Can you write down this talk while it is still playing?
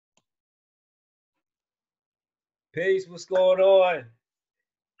Peace, what's going on?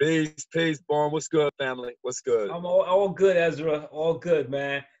 Peace, Born. What's good, family? What's good? I'm all good, Ezra. All good,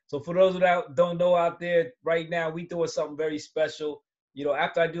 man. So for those that don't know out there, right now we doing something very special.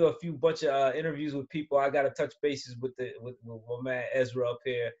 After I do a few bunch of interviews with people, I got to touch bases with my man Ezra up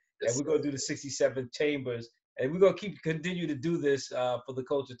here, and Yes, we're sir. gonna do the 67 chambers, and we're gonna continue to do this for the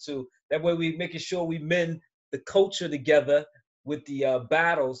culture too. That way, we making sure we mend the culture together with the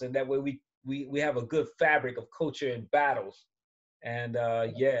battles, and that way we have a good fabric of culture and battles. And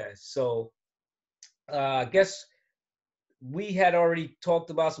yeah, so I guess we had already talked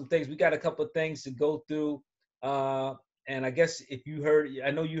about some things. We got a couple of things to go through. Uh, and I guess if you heard,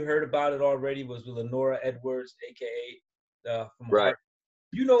 I know you heard about it already, was with Lenora Edwards, aka from Right. Heart.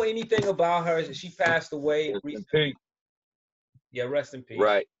 You know anything about her? She passed away Rest in recently. peace. Yeah, rest in peace.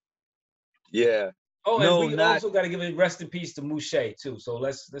 Right. Yeah. Oh, and No, we not. also got to give a rest in peace to Mouche too. So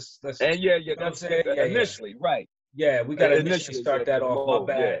let's And yeah, you yeah. know what I'm That's saying? Yeah, yeah. initially right. Yeah, we got to initially Initially, yeah, start that for the off.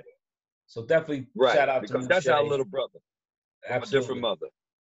 My mole. Yeah. bad. So definitely Right. shout out to Because Mouche. that's our little brother from a different Absolutely. mother.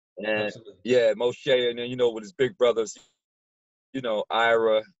 And Absolutely. yeah, Moshe, and then with his big brothers,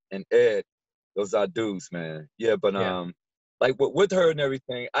 Ira and Ed. Those are dudes, man. Yeah, but Yeah. like with her and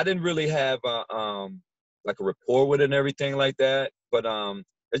everything, I didn't really have like a rapport with her and everything like that. But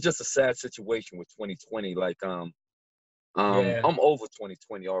it's just a sad situation with 2020. Like Yeah. I'm over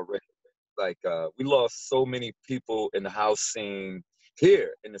 2020 already. Like we lost so many people in the house scene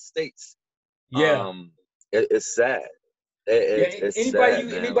here in the States. Yeah. Um, it's sad. Yeah, It's anybody sad, you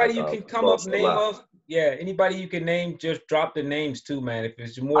man. anybody Like you can we come up lost a name lot. of. Yeah, anybody you can name, just drop the names too, man. If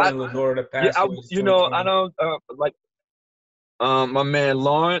it's more I than Lenora that yeah, passed away in I 2020. don't like my man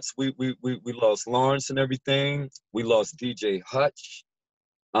Lawrence. We lost Lawrence and everything. We lost DJ Hutch.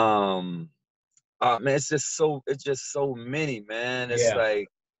 Um, man, it's just so many, man. It's Yeah. like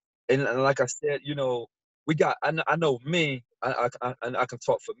and like I said, we got. I know me. I can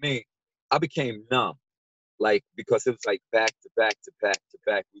talk for me. I became numb, like because it was like back to back to back to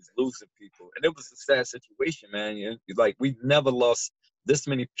back. We was losing people, and it was a sad situation, man. Like we never lost this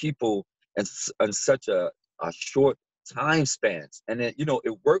many people in such a short time spans, and then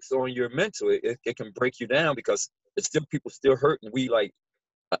it works on your mental. It can break you down because it's still people still hurt, and we like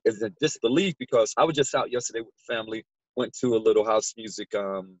is in disbelief because I was just out yesterday with the family, went to a little house music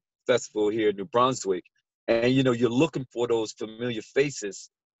festival here in New Brunswick, and you're looking for those familiar faces,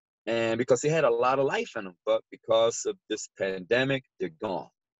 and because they had a lot of life in them, but because of this pandemic, they're gone,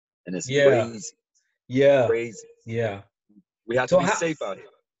 and it's Yeah. crazy, Yeah. crazy. Yeah. We have to So be how safe out here.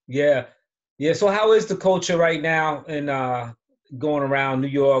 yeah. Yeah. So how is the culture right now in going around New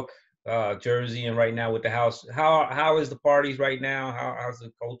York, Jersey, and right now with the house? How is the parties right now? How's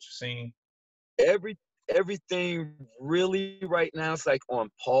the culture scene? Every everything really right now is like on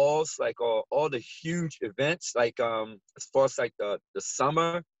pause, like all the huge events, like as far as like the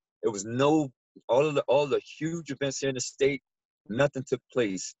summer, it was no all the huge events here in the state, nothing took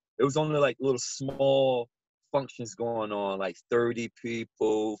place. It was only like little small functions going on, like 30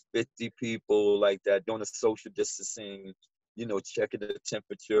 people, 50 people, like that, doing the social distancing, checking the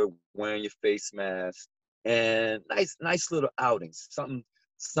temperature, wearing your face mask, and nice little outings, something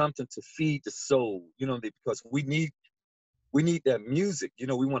to feed the soul, because we need that music.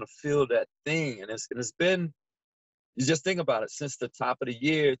 We want to feel that thing, and it's been, you just think about it, since the top of the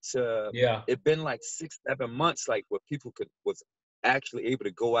year to Yeah. it been like 6 7 months, like where people was actually able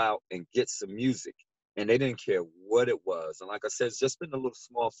to go out and get some music, and they didn't care what it was. And like I said, it's just been the little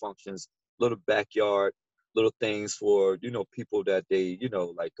small functions, little backyard, little things for people that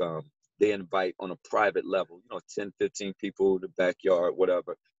like they invite on a private level, 10 15 people in the backyard,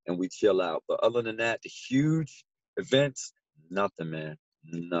 whatever, and we chill out. But other than that, the huge events, nothing, man,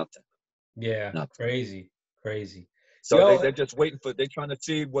 nothing, Yeah. nothing. Crazy. Crazy. So Yo, they're just waiting they're trying to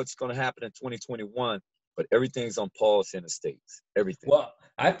see what's going to happen in 2021, but everything's on pause in the States. Everything. well,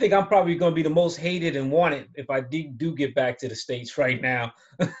 I think I'm probably going to be the most hated and wanted if I do get back to the States right now.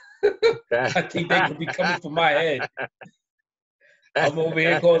 I think they're going to be coming for my head. I'm over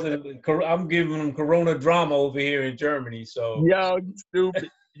here I'm giving them Corona drama over here in Germany. So Yo, you stupid.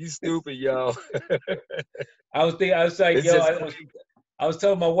 You stupid, yo. I was like, It's yo, just I was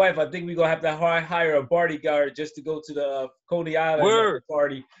telling my wife, I think we're going to have to hire a bodyguard just to go to the Coney Island word,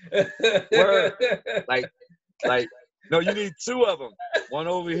 party. word. Like, like, no, you need two of them. One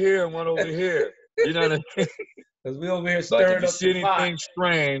over here and one over here. You know what I mean? Because we over here Like, if stirring you up the see pot. anything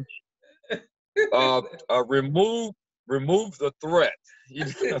strange, remove the threat. You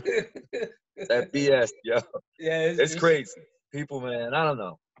know, that BS, yo. Yeah, It's crazy. People, man, I don't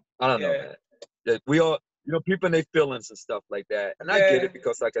know. I don't know, yeah, man. That we all, people in their feelings and stuff like that. And I get yeah, it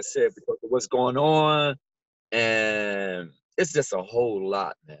because, like I said, because of what's going on. and it's just a whole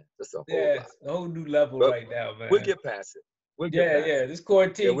lot, man. Just a whole Yeah, lot. it's a whole new level But right now, we'll man. get past it. We'll get Yeah, past yeah. it. This Yeah,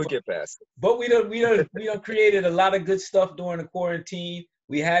 quarantine, we'll get past it. but we done created a lot of good stuff during the quarantine.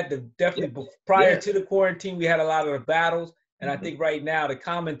 We had the Yeah. definitely prior Yeah. to the quarantine, we had a lot of the battles, and I Mhm. think right now the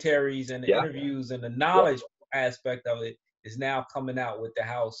commentaries and the Yeah. interviews and the Yeah. knowledge aspect of it is now coming out with the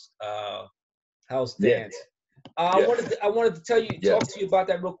house Yeah. dance. Yeah. I wanted to Yes. talk to you about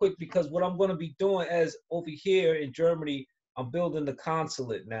that real quick because what I'm going to be doing as over here in Germany, I'm building the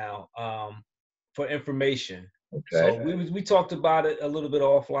consulate now for information. Okay. So we talked about it a little bit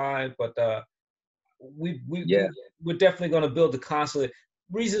offline, but Yeah. we're definitely going to build the consulate.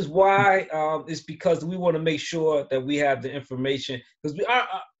 Reasons why is because we want to make sure that we have the information because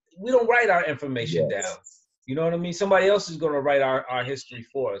we don't write our information down. Yes. You know what I mean? Somebody else is going to write our history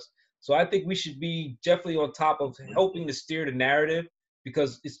for us. So I think we should be definitely on top of helping to steer the narrative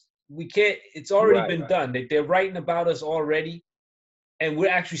because it's already Right. been done. They're writing about us already, and we're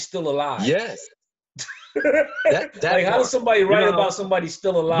actually still alive. Yes. That Like, how does part. somebody You write know. about somebody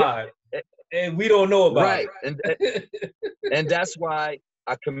still Yeah. alive and we don't know about Right. And that's why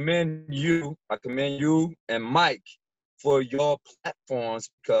I commend you and Mike for your platforms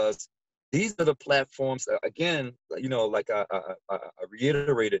because these are the platforms. Again, you know, like I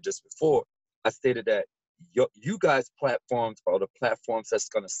reiterated just before. I stated that you guys' platforms are the platforms that's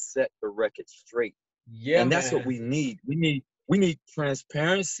going to set the record straight, Yeah, and that's what man. we need. We need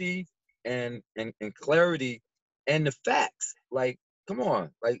transparency and clarity and the facts. Like, come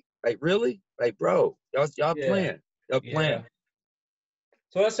on, like really, like, bro, y'all Yeah, playing, y'all yeah. playing,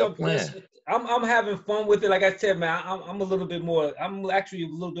 So that's y'all what playing. I'm having fun with it. Like I said, man, I'm a little bit more. I'm actually a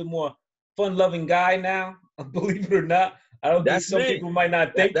little bit more fun-loving guy now. Believe it or not, I don't think That's some me. people might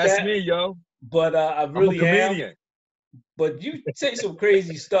not think That's that, me, yo. but I I'm a really am. comedian. But you say some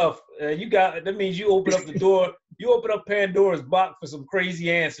crazy stuff. That means you open up the door. You open up Pandora's box for some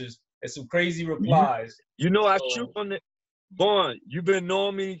crazy answers and some crazy You replies. you know I shoot So from the Vaughn. You've been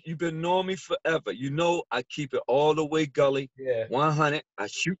knowing me. You've been knowing me forever. You know I keep it all the way gully, yeah, 100. I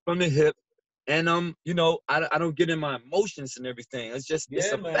shoot from the hip, and you know, I don't get in my emotions and everything. It's yeah,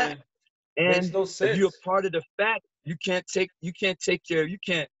 a fact. man, makes And no if you're sense. a part of the fact, you can't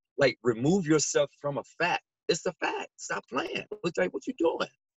like remove yourself from a fact. It's a fact. Stop playing. It's like, what you doing?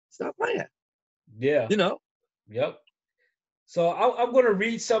 Stop playing. Yeah, You know? yep. So I'm going to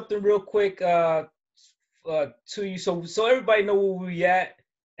read something real quick to you, so everybody know where we at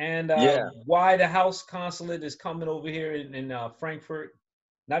and Yeah. why the house consulate is coming over here in Frankfurt.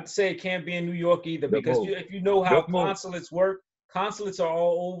 Not to say it can't be in New York either, Good because move. if you know how Good move. consulates work, consulates are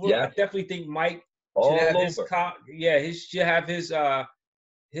all over. I Yeah. definitely think Mike should All have his over.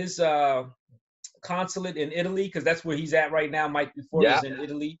 his consulate in Italy because that's where he's at right now. Mike before Yeah. was in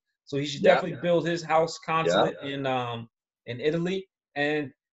Italy, so he should Yeah. definitely build his house Yeah. consulate in Italy.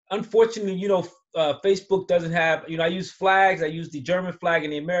 And unfortunately, Facebook doesn't have. I use flags. I use the German flag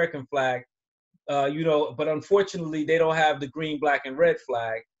and the American flag. But unfortunately, they don't have the green, black, and red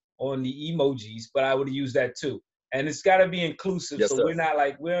flag on the emojis. But I would use that too. And it's got to be inclusive. Yes, So sir.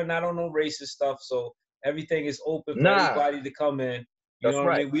 we're not on no racist stuff. So everything is open for Nah. everybody to come in. You That's know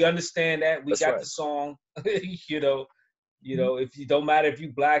what I right. mean? We understand that. We That's got right. the song. If you don't matter if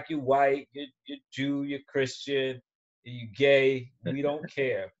you black, you white, you're Jew, you're Christian, you gay, we don't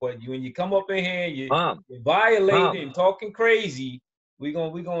care. But when you come up in here, you're violating and talking crazy, we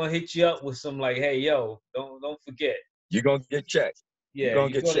gonna hit you up with some like, hey yo, don't forget. You're gonna get checked. You're Yeah,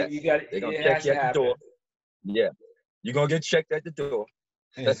 gonna get checked. you got They're gonna it check has you to at the happen. door. Yeah. You're gonna get checked at the door.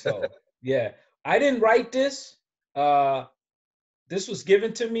 And so yeah, I didn't write this. This was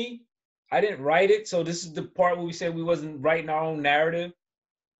given to me. I didn't write it, so this is the part where we said we wasn't writing our own narrative.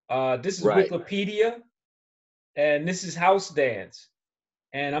 This is Right. Wikipedia, and this is House Dance.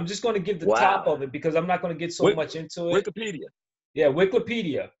 And I'm just going to give the top Wow. of it because I'm not going to get so much into it. Wikipedia. Yeah,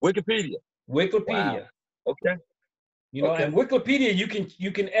 Wikipedia. Wikipedia. Wow. Wikipedia. Okay. Okay. And Wikipedia,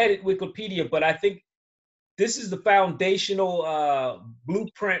 you can edit Wikipedia, but I think this is the foundational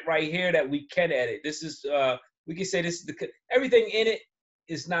blueprint right here that we can edit. This is we can say this is everything in it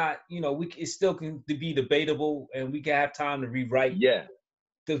is not, it still can be debatable and we can have time to rewrite, Yeah.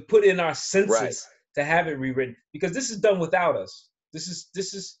 to put in our Right. senses to have it rewritten because this is done without us. This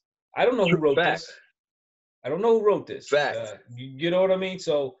is I don't know who wrote Fact. this. I don't know who wrote this. Fact. You know what I mean?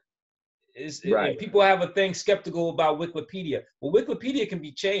 So Right. and people have a thing skeptical about Wikipedia. Well, Wikipedia can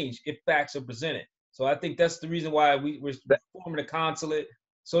be changed if facts are presented. So I think that's the reason why we're forming a consulate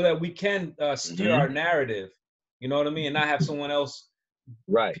so that we can steer our narrative. You know what I mean? And not have someone else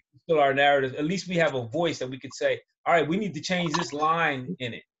Right. steer our narrative. At least we have a voice that we could say, all right, we need to change this line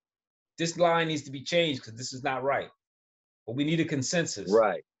in it. this line needs to be changed because this is not right. But we need a consensus.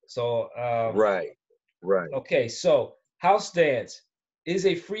 Right. So, Right. Right. okay, so house dance is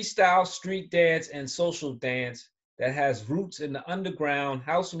a freestyle street dance and social dance that has roots in the underground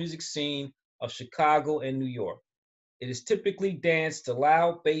house music scene of Chicago and New York. It is typically danced to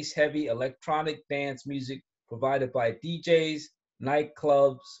loud, bass heavy electronic dance music provided by DJs,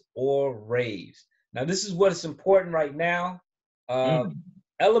 nightclubs, or raves. Now, this is what is important right now.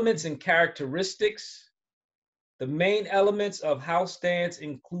 Elements and characteristics. The main elements of house dance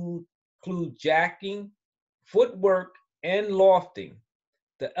include jacking, footwork, and lofting.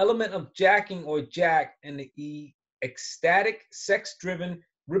 The element of jacking or jack and the ecstatic, sex-driven,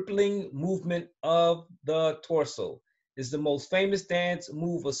 rippling movement of the torso is the most famous dance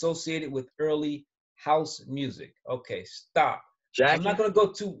move associated with early house music. Okay, stop. I'm not Jacking?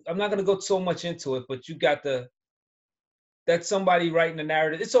 gonna go so much into it, but you got that's somebody writing the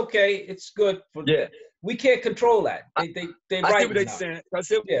narrative. It's okay. It's good for Yeah. we can't control that. They I see writing what they're now. saying.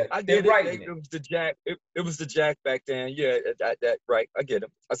 Yeah, I they're get it. writing it. It was the jack. It was the jack back then. Yeah, that right. I get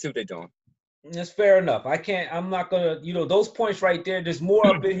them. I see what they're doing. That's fair enough. I'm not gonna, those points right there. There's more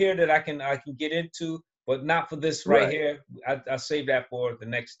up in here that I can get into, but not for this right Right. here. I'll save that for the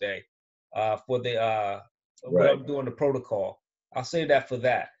next day. For the what Right. I'm doing the protocol. I'll save that for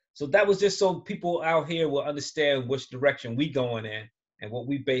that. So that was just so people out here will understand which direction we going in and what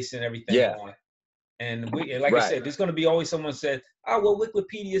we basing everything Yeah. on. And like I Right. said, there's going to be always someone said, "Oh, well,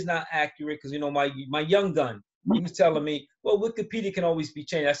 Wikipedia is not accurate," because my young gun, he was telling me, "Well, Wikipedia can always be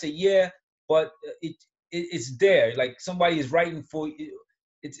changed." I said, "Yeah, but it's there. Like somebody is writing for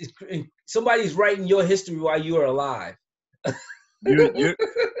it's somebody's writing your history while you are alive." You.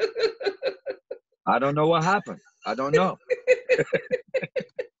 I don't know what happened. I don't know.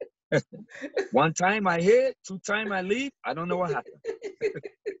 One time I hit, 2 times I leave. I don't know what happened.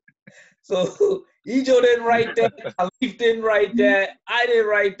 So Ejo didn't write that. Alif didn't write that. I didn't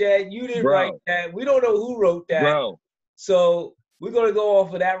write that. You didn't write that. We don't know who wrote that. Bro. So we're gonna go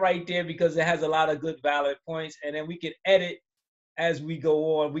off of that right there because it has a lot of good valid points, and then we can edit as we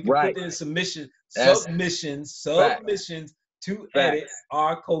go on. We can put in submissions to edit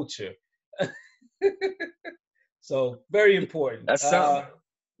our culture. So very important. That's something.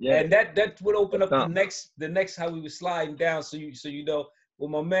 Yeah. And that would open up the next how we were sliding down. So you know,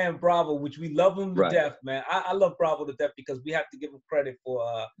 with my man Bravo, which we love him to death, man. I love Bravo to death because we have to give him credit for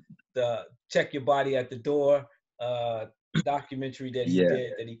the Check Your Body at the Door documentary that he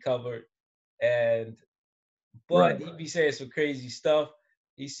did, that he covered. But he be saying some crazy stuff.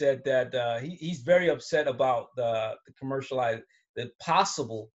 He said that he's very upset about the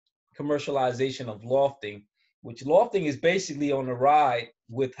possible commercialization of lofting, which lofting is basically on the ride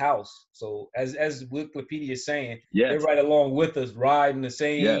with house. So as Wikipedia is saying, they're right along with us, riding the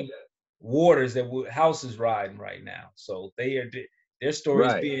same waters that house is riding right now. So their story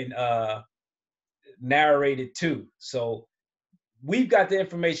is being narrated too. So we've got the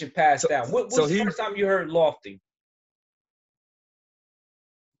information passed down. What was the first time you heard lofting?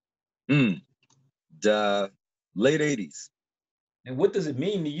 The late 80s. And what does it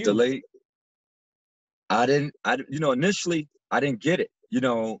mean to you? Initially I didn't get it.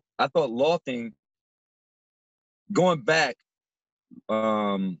 I thought lofting, going back,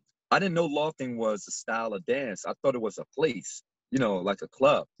 I didn't know lofting was a style of dance. I thought it was a place, like a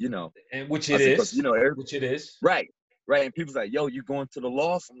club, And which it is. Which it is. Right. Right. And people's like, yo, you going to the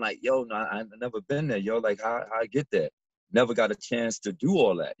loft? I'm like, yo, no, I've never been there, yo. Like, how I get there? Never got a chance to do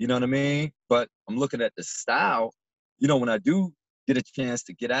all that. You know what I mean? But I'm looking at the style, when I do get a chance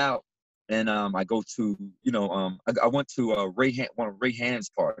to get out and I go to, I went to one of Ray Hand's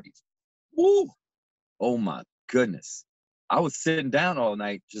parties. Woo! Oh my goodness. I was sitting down all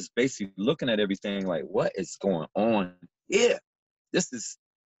night, just basically looking at everything like, what is going on here? It's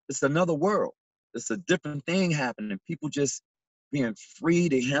another world. It's a different thing happening. People just being free,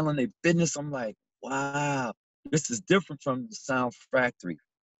 they handling their business. I'm like, wow, this is different from the Sound Factory.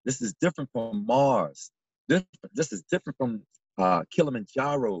 This is different from Mars. This is different from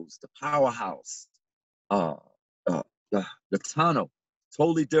Kilimanjaro's, the Powerhouse, the Tunnel.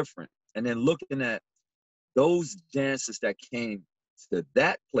 Totally different. And then looking at those dancers that came to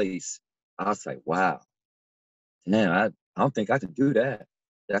that place, I was like, wow, damn, I don't think I can do that.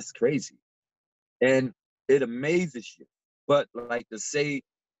 That's crazy. And it amazes you. But to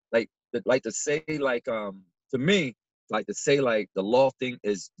me, to say the lofting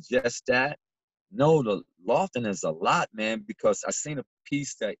is just that. No, the lofting is a lot, man, because I seen a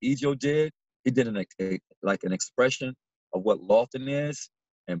piece that Ejo did. He did an expression of what lofting is.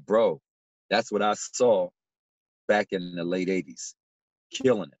 And bro, that's what I saw back in the late 80s.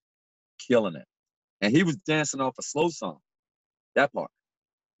 Killing it. killing it. And he was dancing off a slow song. That part.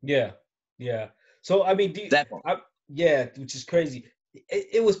 Yeah, yeah. So I mean, That part. yeah, which is crazy.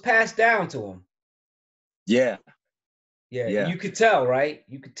 It was passed down to him. Yeah. Yeah, Yeah. you could tell, right?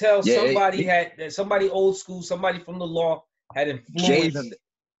 You could tell Yeah. somebody old school, somebody from the law had Gave him.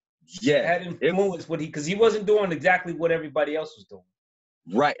 Yeah. influenced what because he wasn't doing exactly what everybody else was doing.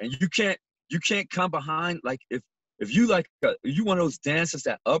 Right. And you can't come behind, like, if you like you one of those dancers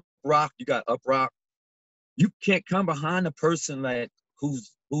that up rock, you got up rock. You can't come behind a person like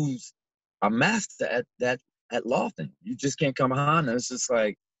who's a master at that at lofting. You just can't come behind them. It's just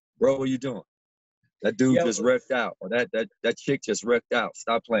like, bro, what are you doing? That dude Yeah, just wrecked out, or that chick just wrecked out.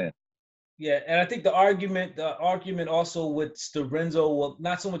 Stop playing. yeah, and I think the argument also with Storenzo, well,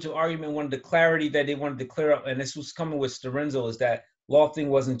 not so much an argument, one of the clarity that they wanted to clear up, and this was coming with Storenzo, is that lofting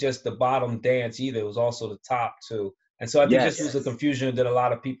wasn't just the bottom dance either; it was also the top too. And so I think this was a Yes. confusion that a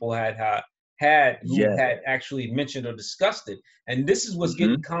lot of people had who Yeah. had actually mentioned or discussed it. And this is what's Mm-hmm.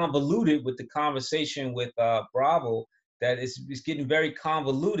 getting convoluted with the conversation with Bravo. That it's getting very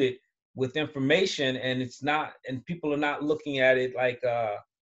convoluted with information, and it's not, and people are not looking at it like.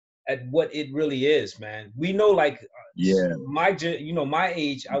 At what it really is, man. We know, like Yeah. my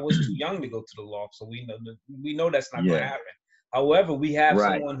age, I was too young to go to the loft, so we know that's not going to Yeah. happen. However, we have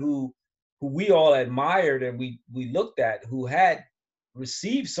Right. someone who we all admired and we looked at, who had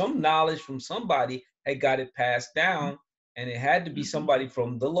received some knowledge from somebody, had got it passed down, and it had to be Mm-hmm. somebody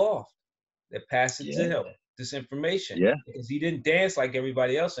from the loft that passed it to Yeah. him, this information, Yeah. because he didn't dance like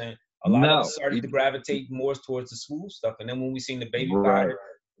everybody else, and a lot of us No. started to gravitate more towards the smooth stuff. And then when we seen the baby Right. powder,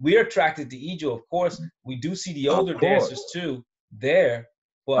 we're attracted to Ejo. Of course, we do see the Of older course. dancers too there, Of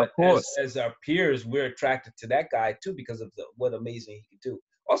but course. as our peers, we're attracted to that guy too because of what amazing he could do.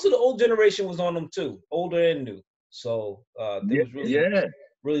 Also, the old generation was on him too, older and new. So they Yeah. was Yeah.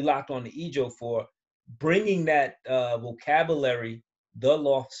 really locked on the Ejo for bringing that vocabulary, the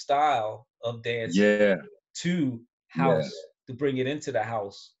loft style of dancing Yeah. to Yeah. house, to bring it into the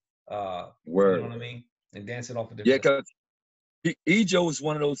house. You know Word. what I mean? And dancing off a Yeah, different. because Ejo was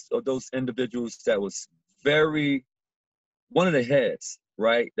one of those individuals that was very one of the heads,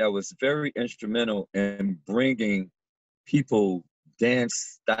 right? That was very instrumental in bringing people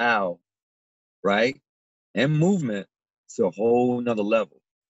dance style, right, and movement to a whole nother level.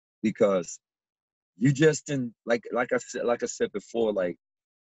 Because you just didn't like I said before, like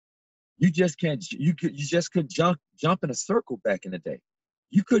you just can't you just could jump in a circle back in the day.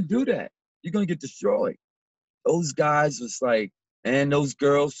 You couldn't do that. You're gonna get destroyed. Those guys was like, and those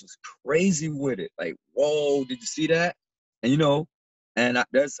girls was crazy with it. Like, whoa, did you see that? And and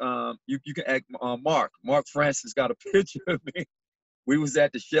that's you can ask Mark Francis got a picture of me. We was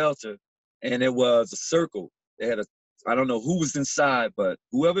at the shelter, and it was a circle. They had I don't know who was inside, but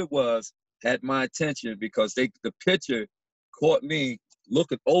whoever it was had my attention because the picture caught me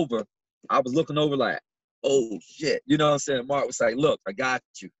looking over. I was looking over like, oh shit, you know what I'm saying? Mark was like, look, I got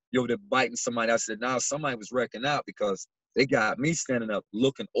you. You over there biting somebody. I said, no, somebody was wrecking out because they got me standing up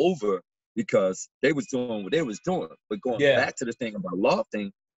looking over because they was doing what they was doing. But going Yeah. back to the thing about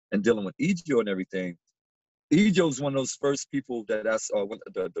lofting and dealing with Ejo and everything, Ejo's one of those first people that I saw,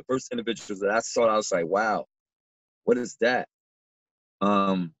 the first individuals that I saw. I was like, wow, what is that?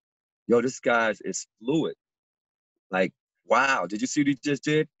 Yo, this guy is fluid. Like, wow, did you see what he just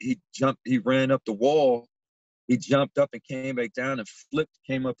did? He ran up the wall, he jumped up and came back down and flipped,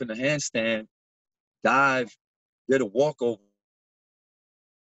 came up in the handstand, dived, did a walkover.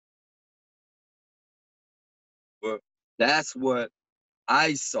 That's what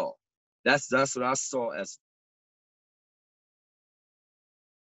I saw. That's what I saw as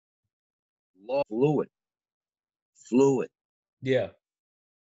fluid. Yeah.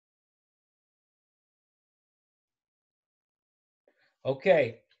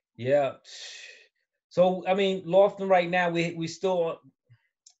 Okay. Yeah. So I mean, Lofton right now we still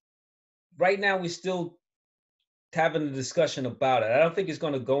having a discussion about it. I don't think it's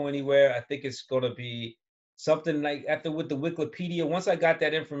going to go anywhere. I think it's going to be something like after with the Wikipedia. Once I got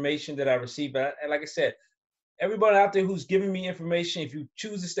that information that I received, and like I said, everybody out there who's giving me information, if you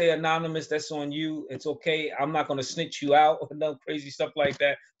choose to stay anonymous, that's on you. It's okay. I'm not going to snitch you out or no crazy stuff like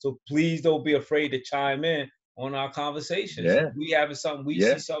that. So please don't be afraid to chime in on our conversations. If Yeah, we having something, we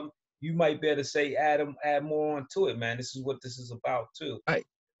see yeah, something, you might be able to say add more on to it, man. This is what this is about too. right.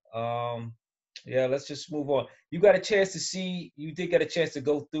 Um, yeah, let's just move on. You got a chance to see. You did get a chance to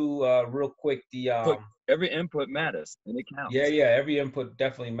go through real quick the But every input matters and it yeah, counts. yeah, every input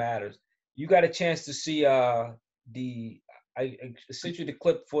definitely matters. You got a chance to see the I sent you the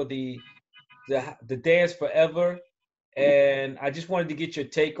clip for the Dance Forever and I just wanted to get your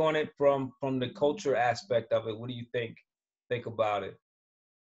take on it from the culture aspect of it. What do you think about it?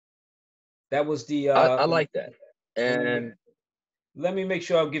 That was I like that. let me make, And let me make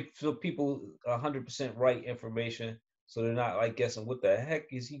sure I give so people 100% right information, so they're not like guessing what the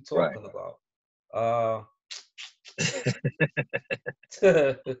heck is he right. talking about. Uh,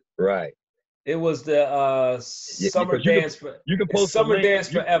 Right. it was the Yeah, summer because dance for you can it's post a summer link. dance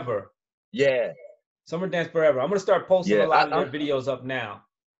forever. Yeah, Summer dance forever. I'm gonna start posting a yeah. lot of their videos up now.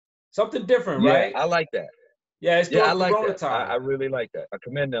 Something different, Yeah, right? I like that. Yeah, it's Yeah, I during like Corona that. time. I really like that. I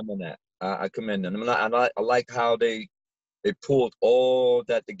commend them on that. I commend them. I like how they pulled all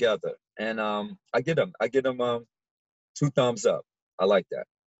that together. And I get them 2 thumbs up. I like that.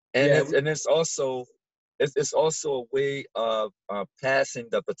 And Yeah, it's also a way of passing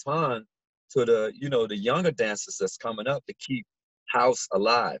the baton to the the younger dancers that's coming up to keep house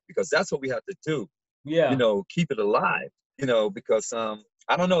alive, because that's what we have to do. yeah. Keep it alive. Because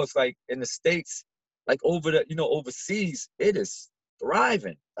I don't know, it's like in the States, like over the overseas, it is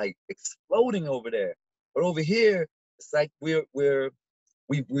thriving, like exploding over there. But over here, it's like we've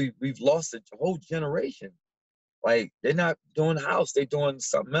lost a whole generation. Like they're not doing house, they're doing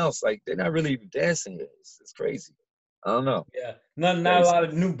something else. Like they're not really even dancing here. It's crazy. I don't know. Yeah, not a Crazy. lot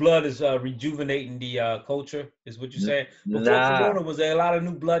of new blood is rejuvenating the culture, is what you're saying. Before Nah, Corona, was there a lot of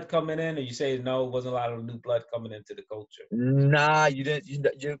new blood coming in, or you say no, it wasn't a lot of new blood coming into the culture? nah, you didn't.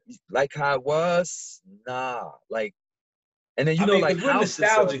 You like how it was. Nah, like, and then I mean, like because we're house is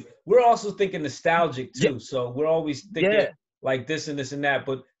nostalgic. We're also thinking nostalgic yeah, too. So we're always thinking yeah, like this and this and that.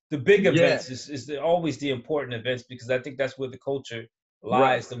 But the big yeah, events always the important events, because I think that's where the culture right,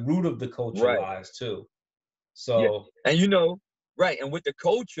 lies. The root of the culture right. lies too. Yeah. So And right. And with the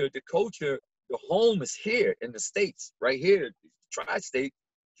culture, the home is here in the States, right here, tri-state,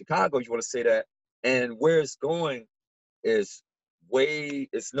 Chicago, you want to say that. And where it's going is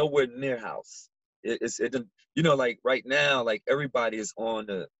it's nowhere near house. It like right now, like everybody is on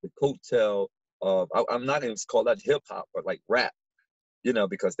the coattail of, I'm not even call that hip hop, but like rap,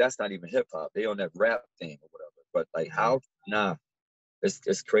 because that's not even hip hop. They on that rap thing or whatever. But like house, nah,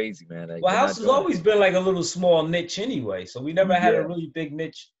 it's crazy, man. Like well, they're house not has doing always been like a little small niche anyway. So we never it. had a Yeah, really big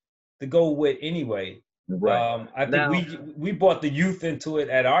niche to go with anyway. right. I think Now, we brought the youth into it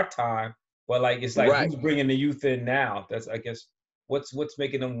at our time, but like it's like right. who's bringing the youth in now? That's I guess what's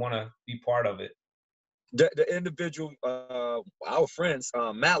making them want to be part of it. The individual, our friends,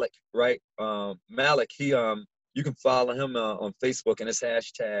 Malik, right? Malik, you can follow him on Facebook, and his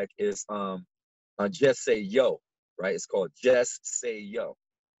hashtag is just say yo, right? It's called just say yo,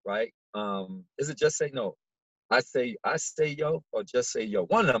 right? Is it just say no? I say yo or just say yo.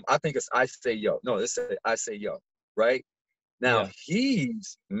 One of them, I think it's I say yo. No, it's I say yo, right? Now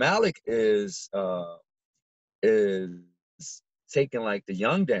Yeah. Malik is taking like the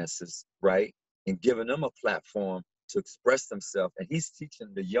young dancers, right, and giving them a platform to express themselves. And he's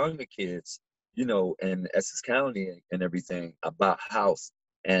teaching the younger kids, in Essex County and everything about house.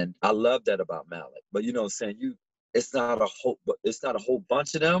 And I love that about Malik. But what I'm saying, it's not a whole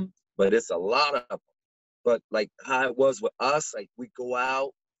bunch of them, but it's a lot of them. But like how it was with us, like we go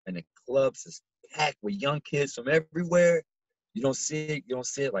out and the clubs is packed with young kids from everywhere. You don't see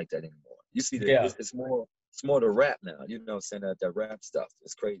it like that anymore. You see that Yeah. it's more the rap now. Saying that rap stuff.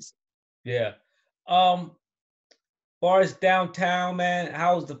 It's crazy. Yeah. Um, far as downtown, man,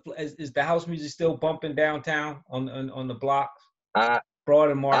 is the house music still bumping downtown on the blocks, I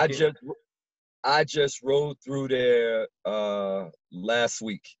Broad and I Market? just I just rode through there last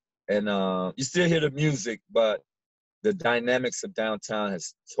week, and you still hear the music, but the dynamics of downtown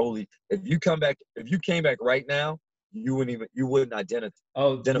has totally. If you came back right now, you wouldn't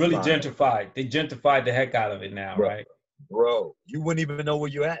Oh, it's really identify it, gentrified. They gentrified the heck out of it now, bro. right? Bro, you wouldn't even know where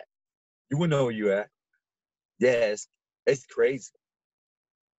you at. You wouldn't know where you at. Yes, it's crazy.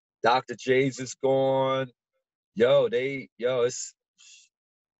 Dr. J's is gone. It's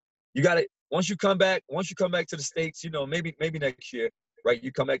you got it. Once you come back to the States, maybe next year, right?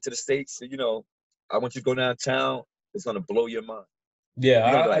 You come back to the States, I want you to go downtown. It's gonna blow your mind. Yeah,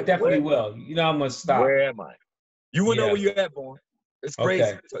 You're gonna be I like, definitely will. You know, I'm gonna stop. where am I? You will know Yeah. where you're at, born. It's Okay.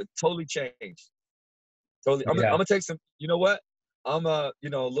 crazy. Totally changed. Totally. I'm Yeah. gonna take some. You know what? I'm a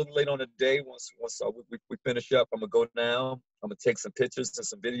little late on the day. Once we finish up, I'm gonna go down. I'm gonna take some pictures and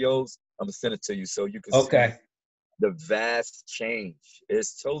some videos. I'm gonna send it to you so you can see Okay. the vast change.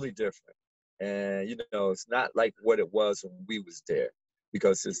 It's totally different, and it's not like what it was when we was there,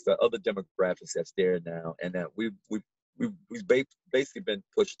 because it's the other demographics that's there now, and that we've basically been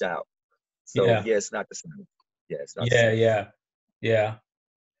pushed out. So Yeah. yeah, it's not the same. Yeah, it's not the Yeah. same. Yeah. Yeah.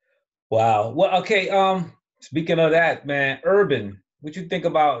 Wow. Well, okay. Speaking of that, man, urban. What you think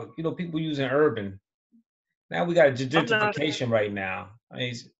about, people using urban? Now we got a I'm not. gentrification right now.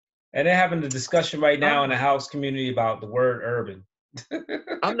 And they're having a discussion right now I'm. in the house community about the word urban.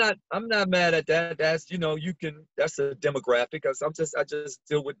 I'm not mad at that. That's you can. That's a demographic. I just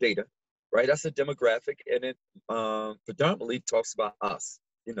deal with data, right? That's a demographic, and it predominantly talks about us.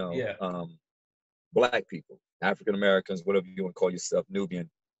 Yeah. Black people, African Americans, whatever you want to call yourself, Nubian,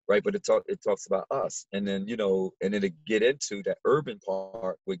 right? But it talks about us, and then and then to get into that urban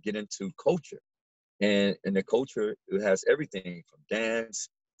part, we get into culture, and the culture, it has everything from dance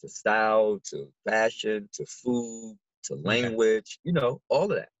to style to fashion to food to Yeah. language,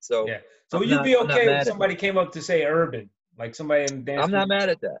 all of that. So Yeah. So you'd be I'm not okay if mad at that. somebody came up to say urban, like somebody in the dance I'm not community. mad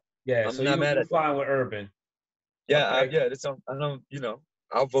at that. Yeah. I'm So not mad you at that. fine with urban. Yeah, Okay. yeah. I don't.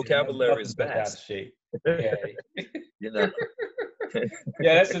 Our Yeah, vocabulary nothing is bent out of vast. shape. Yeah. you know.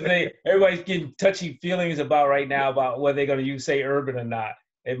 Yeah, that's the thing. Everybody's getting touchy feelings about right now about whether they're going to say urban or not.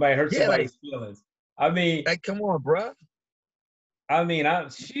 It might hurt Yeah, somebody's feelings. I mean, come on, bruh.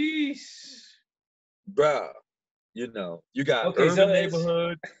 sheesh. Bruh. You got Okay, so urban it's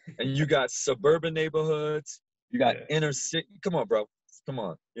neighborhoods and you got suburban neighborhoods. You got yeah. inner city. Come on, bro. Come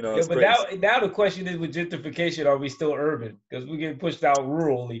on. Yeah, It's but now crazy. now the question is with gentrification, are we still urban? Because we get pushed out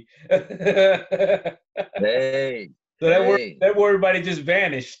rurally. Hey, So hey, that word everybody just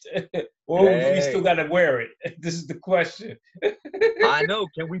vanished. Or we still hey. gotta wear it. This is the question. I know.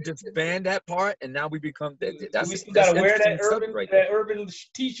 Can we just ban that part and now we become Do we still that's gotta an wear interesting subject right there. that urban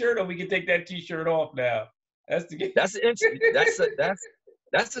t-shirt, or we can take that t-shirt off now? That's the That's an interesting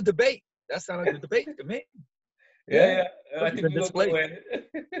that's a debate. That sounds like a debate to me. Yeah. yeah, yeah. I You've think been we're gonna go displaced.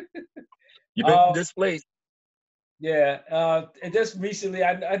 in. You've been uh, displaced. yeah. And just recently,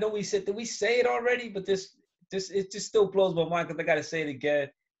 I know we said, did we say it already? But it just still blows my mind because I gotta say it again.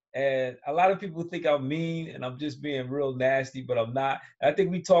 And a lot of people think I'm mean and I'm just being real nasty, but I'm not. I think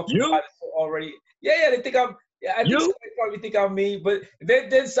we talked about You, it already. Yeah, yeah, they think I'm. Yeah, I think you, somebody probably think I'm mean, but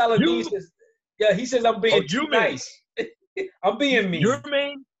then Saladin you, says, yeah, he says I'm oh being too you mean. nice. I'm being You're mean.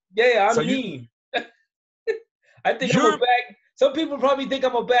 mean. Yeah, yeah, So I'm mean. I think I'm a you're bad. Some people probably think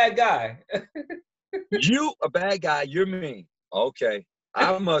I'm a bad guy. you a bad guy, you're mean. Okay.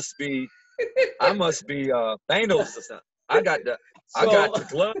 I must be Thanos or something. I got So the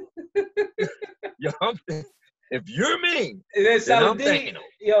glove. Yo, if you're mean, and then then I'm Saladin,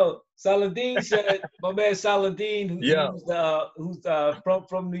 Thanos. Saladin said, my man Saladin, Yeah. who's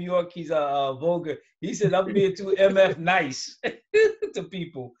from New York, he's a vulgar. He said I'm being too mf nice to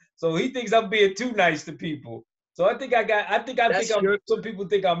people, so he thinks I'm being too nice to people. So I think That's I'm. your Some people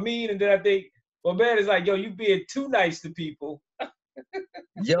think I'm mean, and then I think, my man is like, yo, you being too nice to people.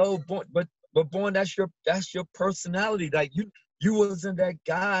 boy, but boy, that's your personality. Like you wasn't that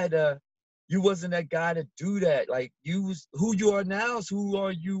guy to do that. Like who you are now is who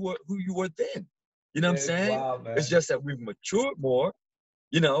you were then. You know what I'm Yeah, it's saying? wild, It's man. just that we've matured more,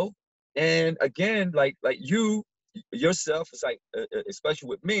 you know. And again, like you yourself, it's like especially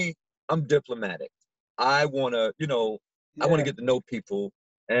with me, I'm diplomatic. I wanna, I wanna Yeah, get to know people,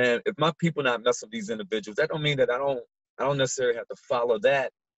 and if my people not messing with these individuals, that don't mean that I don't necessarily have to follow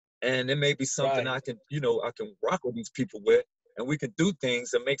that. And it may be something right. I can rock with these people with, and we can do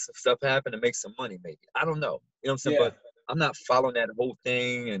things and make some stuff happen and make some money. Maybe I don't know, you know what I'm saying? Yeah, But I'm not following that whole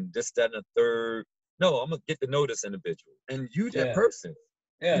thing and this, that, and the third. No, I'm gonna get to know this individual, and you that yeah, person.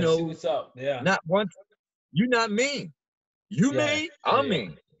 You yeah. See know, what's up. Yeah, not once. You not mean. You yeah, mean. I'm yeah,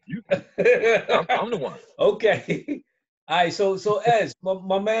 mean. You. yeah. I'm the one. Okay. All right. So Ez,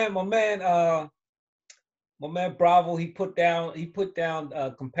 my man Bravo, he put down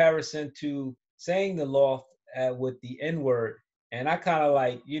a comparison to saying the law with the N word, and I kind of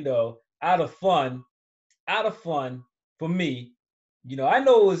like, out of fun for me, I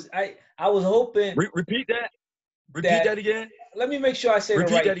know it was I was hoping Repeat that. Repeat that. that again. Let me make sure I say the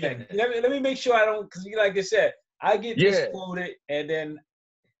Repeat right that thing. again. Let me make sure I don't, because like I said, I get Yeah. misquoted and then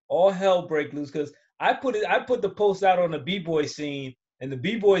all hell break loose because I put the post out on the b-boy scene and the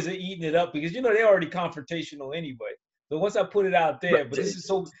b-boys are eating it up because they're already confrontational anyway. So once I put it out there, but this is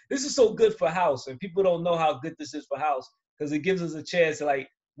so good for house, and people don't know how good this is for house because it gives us a chance to, like,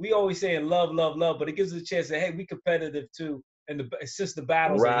 we always saying love, love, love, but it gives us a chance to, hey, we competitive too. And since the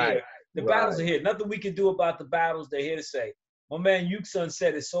battles are Right. here, the battles Right. are here. Nothing we can do about the battles. They're here to say. My man Yuxun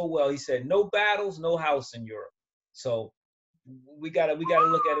said it so well. He said, "No battles, no house in Europe." So we gotta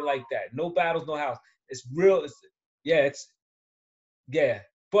look at it like that. No battles, no house. It's real. Yeah.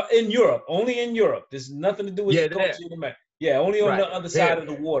 But in Europe, only in Europe. There's nothing to do with the Yeah. culture There. in America. Yeah, only on the Right. other side There. of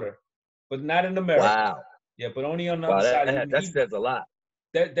the water, but not in America. Wow. Yeah, but only on the other Wow. side. That says a lot.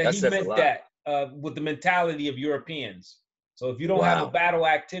 That That he says a meant lot. that. with the mentality of Europeans. So if you don't have a Wow. battle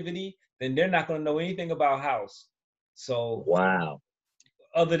activity, then they're not going to know anything about house. So Wow.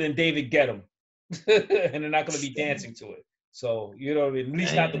 other than David Guetta, and they're not going to be dancing to it. So you know, at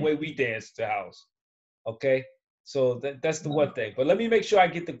least not the way we dance to house. Okay, so that's the one thing. But let me make sure I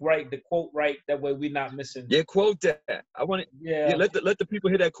get the quote right. That way we're not missing. Yeah, quote that. I want it. Yeah, let the people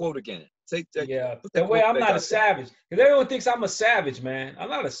hear that quote again. Take that. Yeah, Put that that way quote I'm back not a out there. savage. Because everyone thinks I'm a savage, man. I'm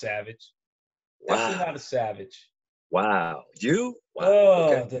not a savage. Definitely Wow. not a savage. Wow. You? Wow.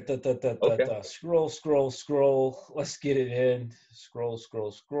 Oh, Okay. Okay. Scroll. Let's get it in. Scroll.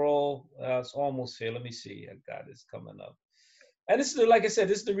 It's almost here. Let me see. I got it's coming up. And this is, like I said,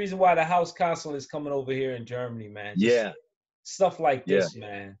 this is the reason why the House Council is coming over here in Germany, man. Just Yeah. stuff like Yeah. this,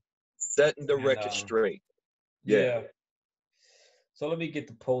 man. Setting the And record straight. Yeah. yeah. So let me get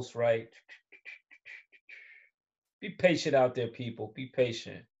the post right. Be patient out there, people. Be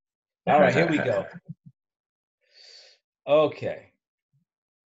patient. All right, here we go. Okay.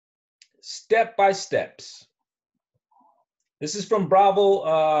 Step by steps. This is from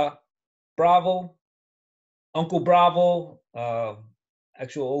Bravo, Uncle Bravo,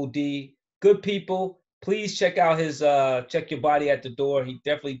 actual OD. Good people. Please check out his Check Your Body at the Door. He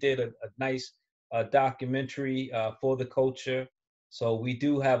definitely did a nice documentary for the culture. So we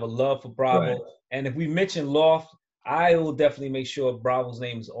do have a love for Bravo. Right. And if we mention Loft, I will definitely make sure Bravo's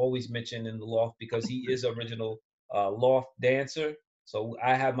name is always mentioned in the Loft because he is original Loft dancer. So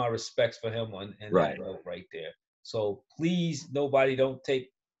I have my respects for him on and Right. that note right there. So please, nobody don't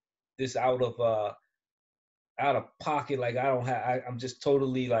take this out of pocket. Like I'm just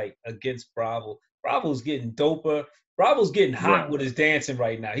totally like against Bravo. Bravo's getting doper. Bravo's getting hot with his dancing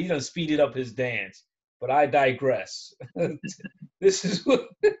right now. He done speeded up his dance. But I digress. This is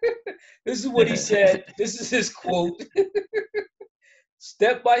what he said. This is his quote.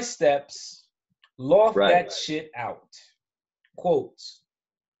 Step by steps, loft that shit out. Quotes.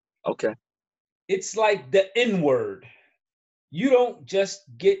 Okay. It's like the N word. You don't just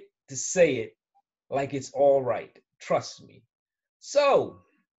get to say it like it's all right. Trust me. So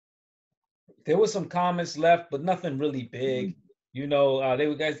there were some comments left, but nothing really big. You know, they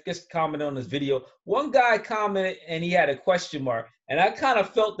were guys just commenting on this video. One guy commented and he had a question mark. And I kind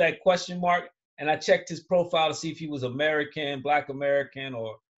of felt that question mark. And I checked his profile to see if he was American, Black American,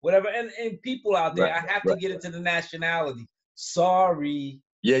 or whatever. And people out there, I have to get into the nationality. Sorry.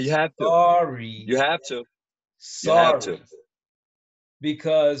 Yeah, you have to. Sorry. You have to. Sorry. You have to.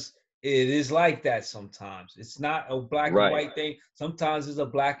 Because it is like that sometimes. It's not a black and white thing. Sometimes it's a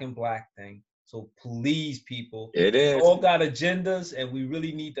black and black thing. So please, people, it is. We all got agendas, and we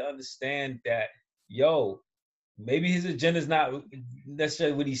really need to understand that, yo, maybe his agenda is not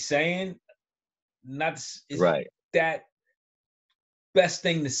necessarily what he's saying. Not is that best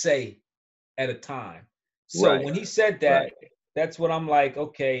thing to say at a time. So when he said that, that's what I'm like,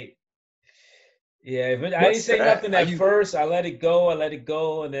 okay. Yeah, I didn't say nothing at first. I let it go.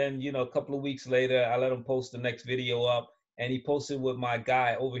 And then, you know, a couple of weeks later, I let him post the next video up. And he posted with my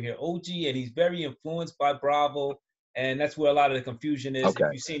guy over here, OG, and he's very influenced by Bravo. And that's where a lot of the confusion is. If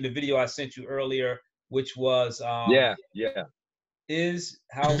you've seen the video I sent you earlier, which was is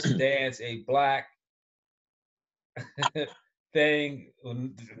house dance a black thing?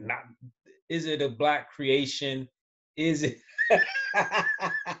 Not, is it a black creation? Is it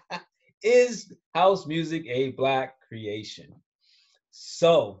is house music a black creation?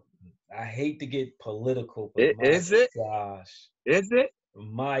 So I hate to get political, but is it? Gosh. Is it?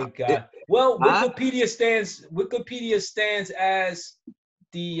 My God. Well, Wikipedia stands as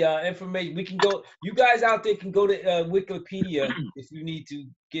the information. We can go. You guys out there can go to Wikipedia if you need to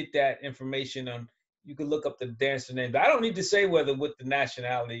get that information on. You can look up the dancer name. But I don't need to say what the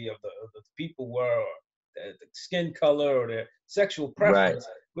nationality of the people were, or the skin color, or their sexual preference.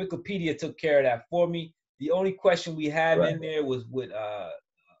 Wikipedia took care of that for me. The only question we had in there was with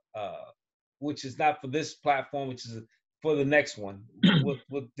which is not for this platform, which is for the next one.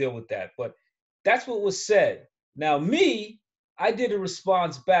 We'll deal with that. But that's what was said. Now, I did a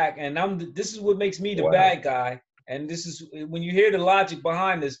response back, and this is what makes me the bad guy. And this is when you hear the logic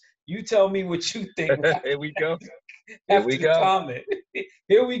behind this, you tell me what you think. Here we go. After the comment.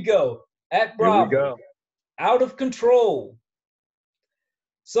 Here we go. At Bravo. Here we go. Out of control.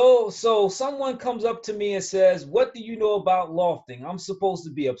 So someone comes up to me and says, "What do you know about lofting?" I'm supposed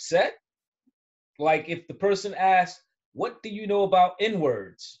to be upset. Like if the person asks, "What do you know about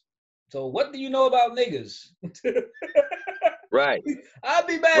N-words?" So what do you know about niggas? Right. I'll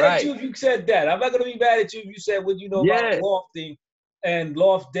be mad at you if you said that. I'm not gonna be mad at you if you said, "What do you know about lofting?" and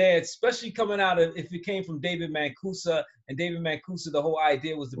loft dance, especially coming out of, if it came from David Mancuso, and David Mancuso, the whole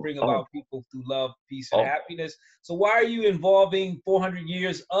idea was to bring about people through love, peace, and happiness. So why are you involving 400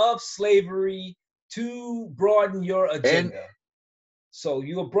 years of slavery to broaden your agenda? So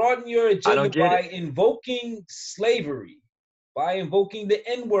you broaden your agenda by invoking slavery, by invoking the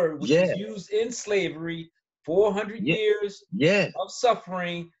N-word, which was used in slavery, 400 years of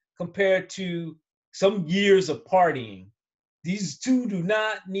suffering compared to some years of partying. These two do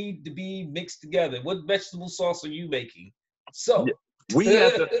not need to be mixed together. What vegetable sauce are you making? So we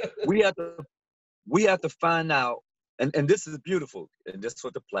have to find out, and this is beautiful, and this is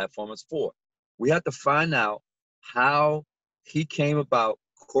what the platform is for. We have to find out how he came about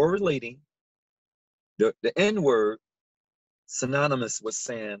correlating the N-word synonymous with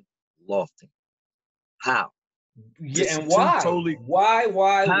saying lofting. How? Yeah, and why?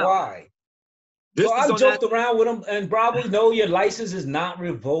 Why? So I joked around with him, and Bravo, no, your license is not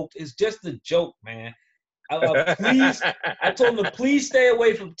revoked. It's just a joke, man. Please, I told him to please stay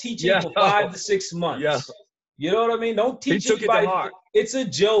away from teaching for 5 to 6 months. Yeah. You know what I mean? Don't teach anybody. It's a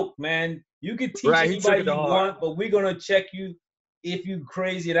joke, man. You can teach anybody you want, but we're gonna check you if you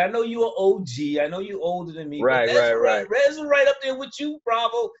crazy. And I know you're an OG. I know you older than me. Right. Rez is right up there with you,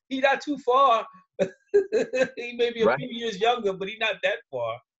 Bravo. He not too far. He may be a few years younger, but he's not that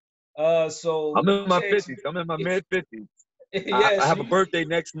far. So I'm in my 50s. I'm in my mid 50s. I have a birthday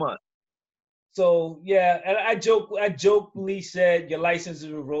next month. So yeah, and I jokingly said your license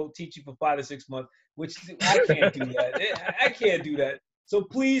is revoked, teach you for 5 to 6 months, which I can't do that. I can't do that. So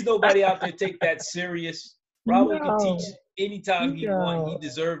please, nobody out there take that serious. Bravo can teach anytime he wants. He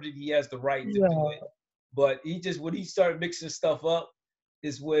deserved it. He has the right to do it. But when he started mixing stuff up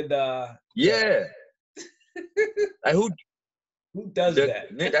is when like who does that?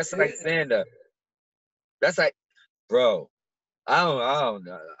 That's like saying that. That's like, bro. I don't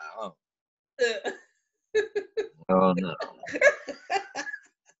know. Oh no.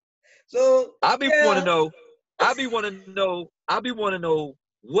 So I be want to know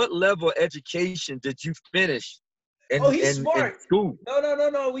what level of education did you finish he's smart. In school?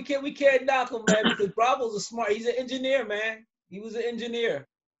 No. We can't knock him, man, because Bravo's a smart. He's an engineer, man. He was an engineer.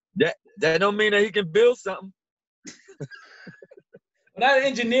 That don't mean that he can build something. Not an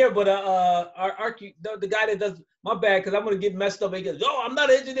engineer, but the guy that does, my bad, because I'm gonna get messed up. He goes, I'm not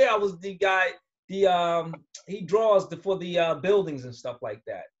an engineer. I was the guy. He draws for the buildings and stuff like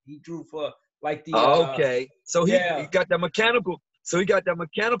that. He drew for like the. Okay, so he got that mechanical. So he got that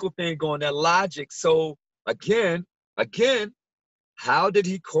mechanical thing going, that logic. So again, how did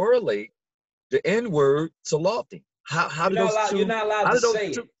he correlate the N-word to lofting? How did those two? You're not allowed to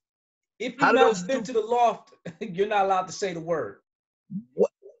say it. If you've not been to the loft, you're not allowed to say the word.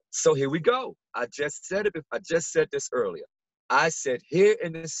 What? So here we go. I just said it. I just said this earlier. I said here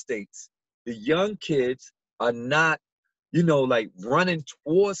in the States, the young kids are not, like running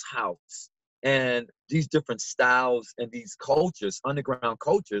towards house and these different styles and these cultures, underground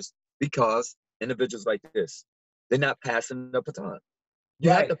cultures, because individuals like this, they're not passing the baton. You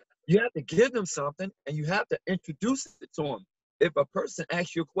have to give them something, and you have to introduce it to them. If a person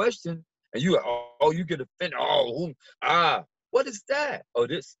asks you a question and you get offended, what is that?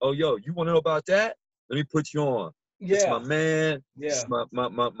 Yo, you want to know about that? Let me put you on. Yeah. It's my man. Yeah. It's my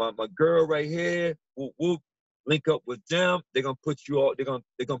girl right here. We'll link up with them. They're gonna put you all. They're gonna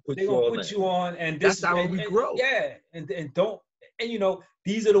put you on, and that's how we grow. Yeah, and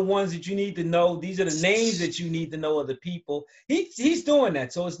these are the ones that you need to know. These are the names that you need to know of the people. He's doing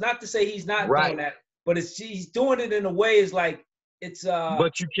that. So it's not to say he's not doing that, but he's doing it in a way. It's like it's.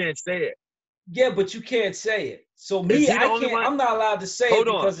 But you can't say it. Yeah, but you can't say it. So me, I can't. I'm not allowed to say it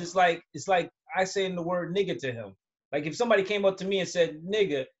because it's like I saying the word nigga to him. Like if somebody came up to me and said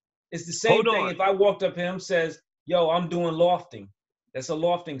nigga, it's the same thing. If I walked up to him and says, yo, I'm doing lofting. That's a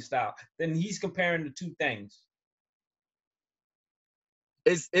lofting style. Then he's comparing the two things.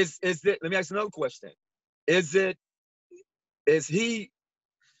 Is it? Let me ask another question. Did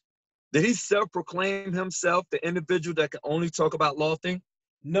he self-proclaim himself the individual that can only talk about lofting?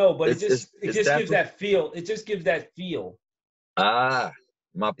 No, but it just gives that feel. It just gives that feel.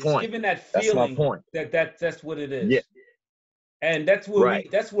 My point. It's giving that feeling. That's my point. That's what it is. Yeah. And that's where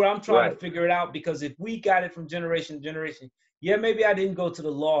I'm trying to figure it out, because if we got it from generation to generation, maybe I didn't go to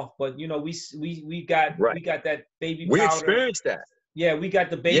the loft, but we got that baby powder. We experienced that. Yeah, we got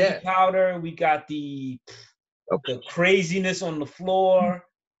the baby powder. We got the craziness on the floor.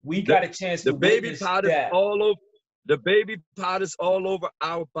 We got a chance to witness that. The baby powder's all over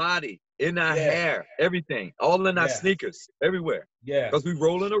our body, in our hair, everything, all in our sneakers, everywhere. Yeah. Because we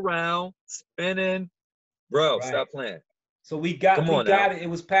rolling around, spinning. Bro, stop playing. So we Come on now. got it. It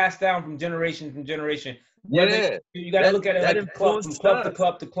was passed down from generation to generation. Whether Yeah. you got to look at it That like a club, from influenced club to us.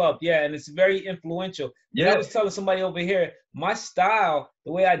 club to club. Yeah, and it's very influential. Because I Yeah. was telling somebody over here, my style,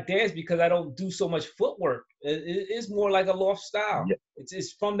 the way I dance, because I don't do so much footwork, it is more like a loft style. Yeah.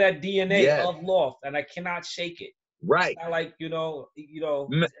 It's from that DNA Yes. of loft, and I cannot shake it. Right. It's not like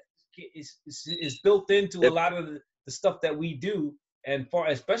M- it's built into a If, lot of the stuff that we do, and for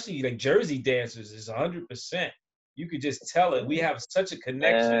especially like Jersey dancers is 100%. You could just tell it. We have such a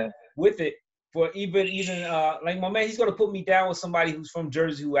connection with it. For even like my man, he's gonna put me down with somebody who's from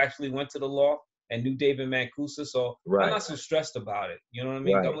Jersey who actually went to the loft and knew David Mancuso. So I'm right. not so stressed about it. You know what I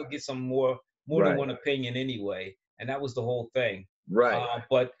mean? Right. I'm gonna get some more than Right. one opinion anyway, and that was the whole thing. Right.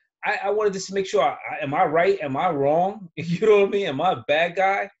 But I wanted to make sure, am I right? Am I wrong? You know what I mean? Am I a bad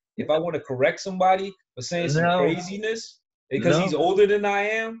guy if I want to correct somebody for saying some No. craziness because he's No. older than I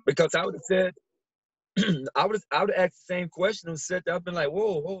am? Because I would have said, I would have asked the same question and said that. I've been like,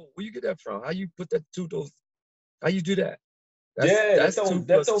 whoa, where you get that from? How you put that those? How you do that? That's two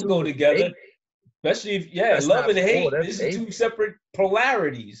That plus don't two go is together. 8. Especially if That's love not and 4. hate. That's This is 8. two separate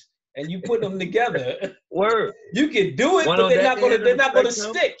polarities, and you put them together. Word. You can do it, One but on that end of they're the not gonna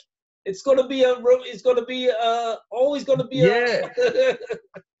spectrum. stick. It's gonna be always gonna be Yeah.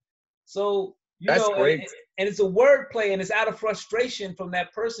 So, That's great. and it's a wordplay, and it's out of frustration from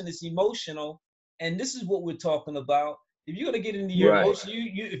that person. It's emotional, and this is what we're talking about. If you're gonna get into your Right. emotion,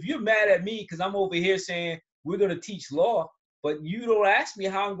 if you're mad at me because I'm over here saying we're gonna teach law, but you don't ask me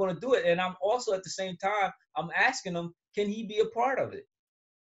how I'm gonna do it, and I'm also at the same time I'm asking him, can he be a part of it?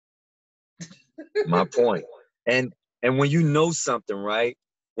 My point. And when you know something, right?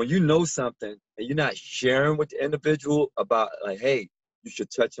 When you know something and you're not sharing with the individual about like, hey, you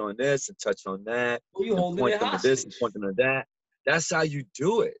should touch on this and touch on that Well, you and holding point it them to this and hostage. point them to that. That's how you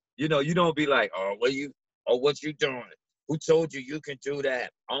do it. You don't be like, oh, what you doing? Who told you can do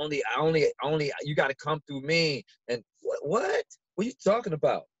that? Only you got to come through me. And what? What are you talking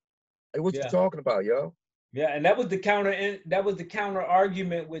about? Like, what you talking about, yo? Yeah, and that was the counter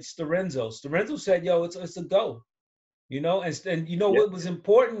argument with Storenzo. Storenzo said, "Yo, it's a go," and Yeah. what was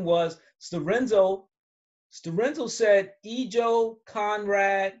important was Storenzo said, Ejo,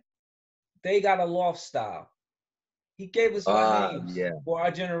 Conrad, they got a loft style. He gave us our names Yeah. for our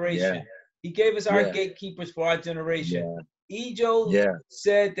Yeah. generation. He gave us our gatekeepers for our generation. Yeah. Ejo Yeah.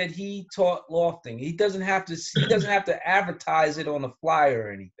 said that he taught lofting. He doesn't have to advertise it on a flyer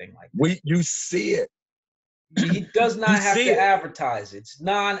or anything like that. You see it. He does You not have see to it. advertise it. It's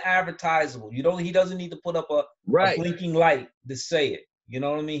non-advertisable. He doesn't need to put up a blinking light to say it. You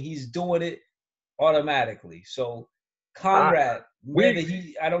know what I mean? He's doing it automatically. So Conrad,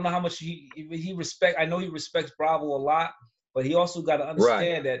 I don't know how much he respect. I know he respects Bravo a lot, but he also got to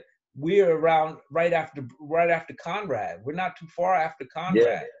understand that we're around right after Conrad. We're not too far after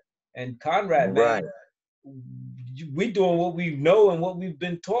Conrad. And Conrad, man, we doing what we know and what we've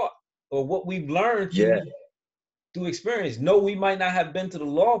been taught or what we've learned through experience. No, we might not have been to the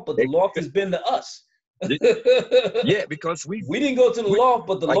loft, but the loft has been to us. Yeah, because we didn't go to the loft,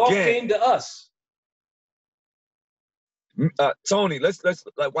 but the loft came to us. Tony, let's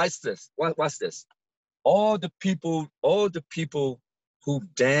like watch this. Watch this. All the people who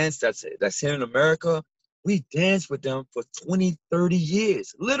dance that's here in America, we danced with them for 20, 30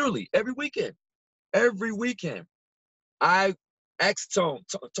 years. Literally every weekend. Every weekend. I asked Tony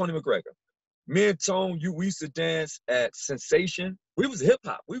McGregor. Me and Tone, we used to dance at Sensation. We was hip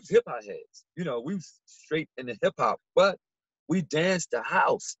hop. We was hip hop heads. We was straight in the hip hop, but we danced the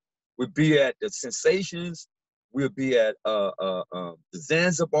house. We'd be at the Sensations. We'd be at the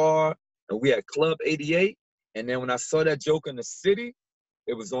Zanzibar, and we had Club 88. And then when I saw that joke in the city,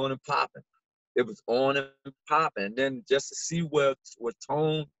 it was on and popping. It was on and popping. And then just to see where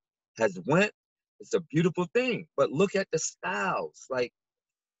Tone has went, it's a beautiful thing. But look at the styles. Like,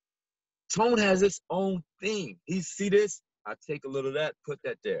 Tone has its own thing. He see this, I take a little of that, put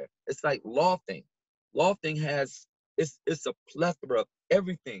that there. It's like lofting. Lofting has it's a plethora of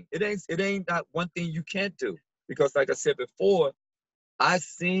everything. It ain't not one thing you can't do. Because like I said before, I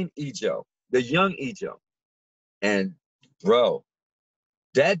seen Ejo, the young Ejo. And bro,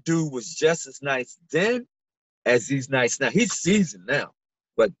 that dude was just as nice then as he's nice now. He's seasoned now.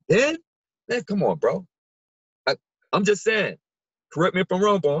 But then, man, come on, bro. I'm just saying, correct me if I'm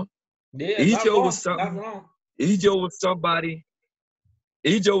wrong, boy. Yeah, Ejo was not something. wrong. Ejo was somebody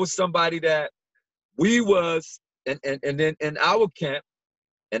that we was, and then in our camp,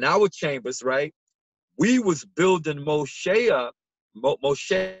 in our chambers, right? We was building Moshe up.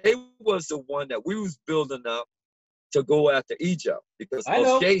 Moshe was the one that we was building up to go after Ejo because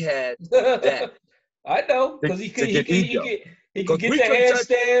Moshe had that. I know, because to get Ejo. he could Because get we the couldn't touch.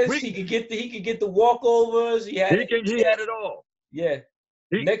 handstands. He could get the walkovers. He had it. He had it all. Yeah.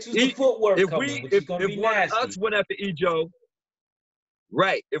 He, Next was the footwork coming, which is going to if be one of nasty. us went after Ejo,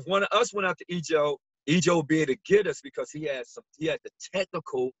 right? If one of us went after Ejo, Ejo would be able to get us because he had the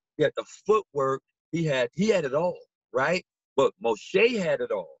technical, he had the footwork, he had it all, right? But Moshe had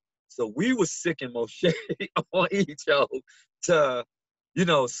it all. So we were sicking Moshe on Ejo to,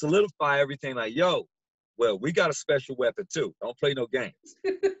 solidify everything like, yo, well, we got a special weapon too. Don't play no games.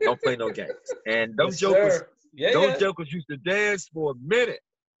 Don't play no games. And them Yes, sir. those jokers used to dance for a minute.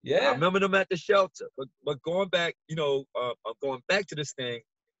 I Yeah. remember them at the shelter. But going back, going back to this thing,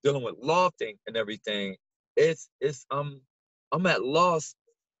 dealing with lofting and everything, I'm at loss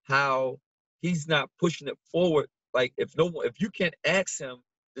how he's not pushing it forward. Like if you can't ask him,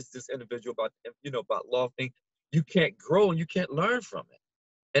 this individual about lofting, you can't grow and you can't learn from it.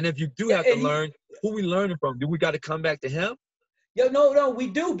 And if you do have to learn, who we learning from? Do we got to come back to him? Yeah, no, we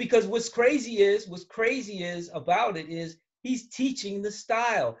do, because what's crazy is about it is he's teaching the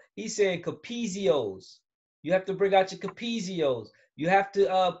style. He's saying capizios. You have to bring out your capizios. You have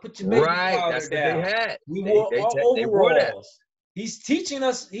to put your baby powder That's down. what they had. We wore overalls. He's teaching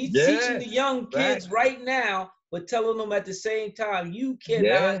us. He's teaching the young kids right now, but telling them at the same time, you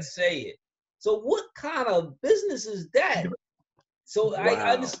cannot say it. So what kind of business is that? So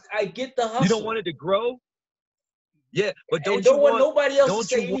I get the hustle. You don't want it to grow? Yeah, but don't want nobody else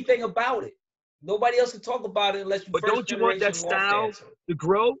to say anything about it. Nobody else can talk about it unless you. But don't you want that style to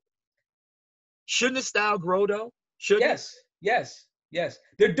grow? Shouldn't the style grow though? Yes.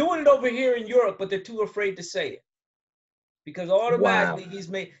 They're doing it over here in Europe, but they're too afraid to say it because automatically he's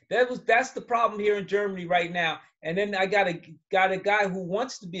made. That's the problem here in Germany right now. And then I got a guy who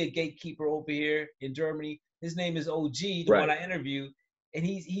wants to be a gatekeeper over here in Germany. His name is OG, the one I interviewed, and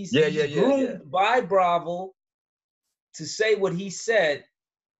he's groomed by Bravo to say what he said,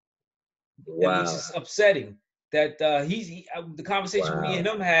 which is upsetting. That the conversation me and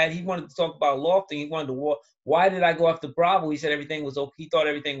him had, he wanted to talk about lofting. He wanted to why did I go after Bravo? He said everything was okay. He thought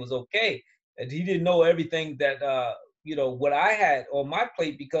everything was okay, and he didn't know everything that what I had on my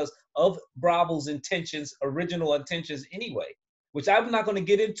plate because of Bravo's original intentions anyway. Which I'm not going to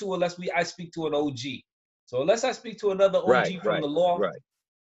get into unless I speak to an OG. So unless I speak to another OG from the loft,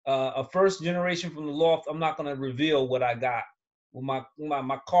 a first generation from the loft, I'm not going to reveal what I got with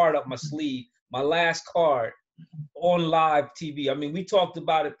my card up my sleeve, my last card on live TV. I mean, we talked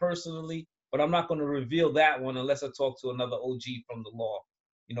about it personally, but I'm not going to reveal that one unless I talk to another OG from the loft,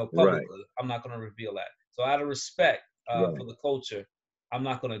 publicly. I'm not going to reveal that. So out of respect for the culture, I'm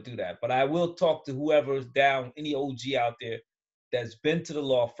not going to do that. But I will talk to whoever's down, any OG out there that's been to the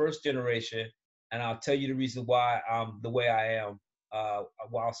loft, first generation, and I'll tell you the reason why I'm the way I am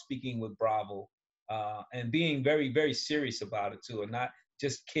while speaking with Bravo and being very, very serious about it too, and not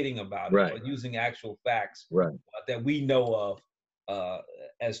just kidding about it, but using actual facts that we know of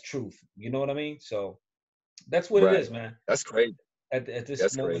as truth. You know what I mean? So that's what it is, man. That's crazy. At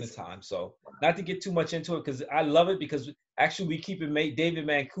this moment in time. So not to get too much into it, because I love it, because actually we keep David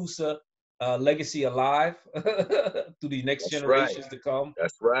Mancusa legacy alive through the next generations to come.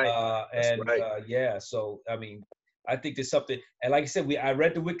 That's right. So I mean, I think there's something, and like I said, I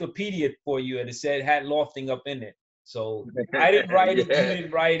read the Wikipedia for you, and it said had lofting up in it. So I didn't write it, you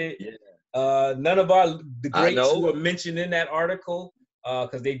didn't write it. None of the greats who are mentioned in that article,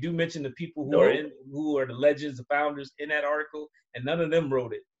 because they do mention the people who are the legends, the founders in that article, and none of them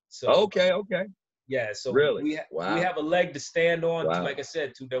wrote it. So okay. Yeah, so really? we have a leg to stand on. Like I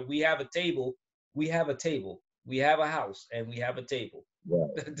said, that we have a table, we have a house, and we have a table.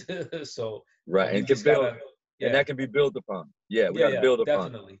 So and can build, and that can be built upon. We got to build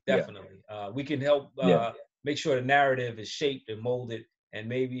upon. Definitely. We can help make sure the narrative is shaped and molded, and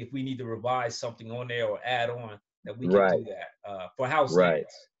maybe if we need to revise something on there or add on, that we can do that for house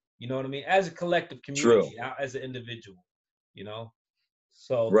dance. You know what I mean? As a collective community, not as an individual.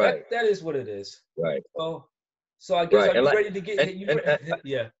 So that is what it is. So I guess I'm ready to get you.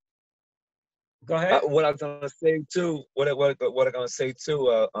 Yeah. Go ahead. What I was gonna say too. What I'm gonna say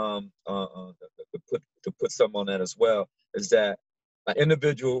too. To put something on that as well is that an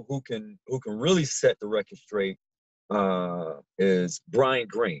individual who can really set the record straight is Brian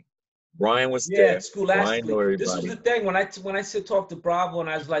Green. Brian was there. Scholastically. This was the thing when I said talk to Bravo, and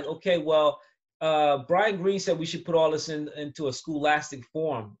I was like, okay, well, Brian Green said we should put all this into a scholastic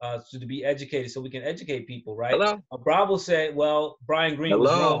form to be educated, so we can educate people, right? Hello? Bravo said, well, Brian Green was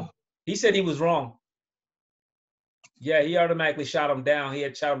wrong. He said he was wrong. Yeah, he automatically shot him down. He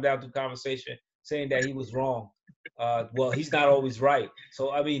had shot him down through conversation, saying that he was wrong. Well, he's not always right.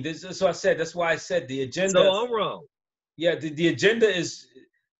 So I mean, so I said that's why I said the agenda. So I'm wrong. Yeah, the agenda is.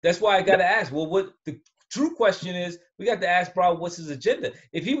 That's why I got to ask. Well, what the true question is? We got to ask, bro, what's his agenda?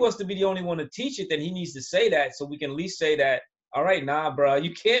 If he wants to be the only one to teach it, then he needs to say that, so we can at least say that. All right, nah, bro,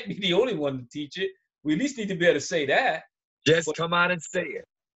 you can't be the only one to teach it. We at least need to be able to say that. Just But, come out and say it.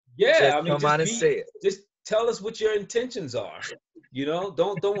 yeah, Just I mean, come out and say it. just tell us what your intentions are. You know,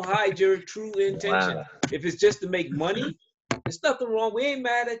 don't hide your true intention. Wow. If it's just to make money, there's nothing wrong. We ain't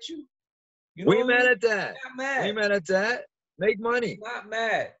mad at you. You know We what I mad mean? at that. Not mad. We mad at that. Make money. Not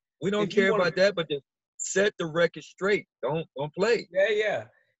mad. We don't If you care wanna- about that, but just set the record straight. Don't play. Yeah.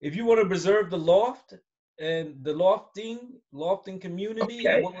 If you want to preserve the loft and the lofting community,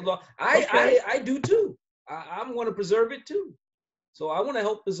 Okay. and what I do too. I'm going to preserve it too. So I want to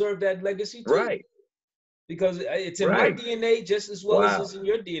help preserve that legacy too. Right. Because it's in my DNA just as well as it's in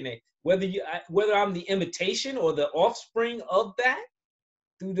your DNA. Whether I'm the imitation or the offspring of that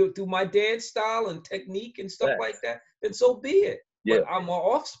through my dance style and technique and stuff like that, then so be it. Yeah. But I'm an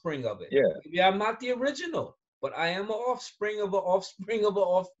offspring of it. Yeah. Maybe I'm not the original, but I am an offspring of an offspring of an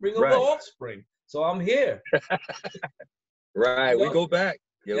offspring of Right. an offspring. So I'm here. Right. You know? We go back.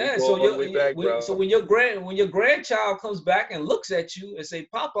 Yeah, we go so all the way back, bro. So when your grandchild comes back and looks at you and say,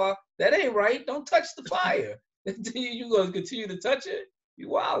 "Papa, that ain't right. Don't touch the fire." You gonna continue to touch it? You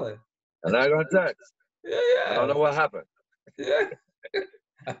wildin'. I'm not gonna touch. Yeah. I don't know what happened. Yeah.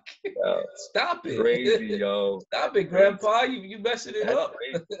 Stop it. Crazy, yo. Stop it, Grandpa. You messing it up.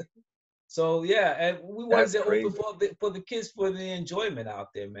 Crazy. So yeah, and we wanted That's to open for the kids for the enjoyment out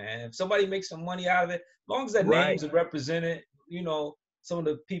there, man. If somebody makes some money out of it, as long as their names are represented, you know, some of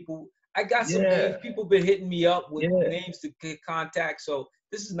the people. I got some names. People been hitting me up with names to get contact. So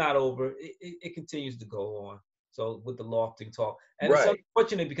this is not over. It continues to go on. So with the lofting talk, and it's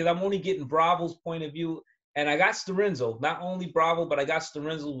unfortunate because I'm only getting Bravo's point of view, and I got Storenzo. Not only Bravo, but I got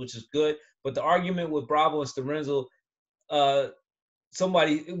Storenzo, which is good. But the argument with Bravo and Storenzo,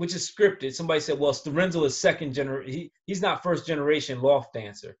 somebody, which is scripted, somebody said, well, Storenzo is second generation. He's not first generation loft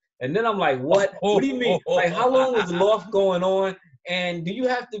dancer. And then I'm like, what? What do you mean? Like, how long was the loft going on? And do you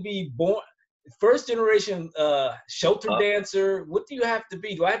have to be born first generation shelter dancer? What do you have to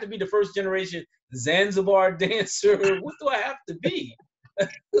be? Do I have to be the first generation Zanzibar dancer? What do I have to be?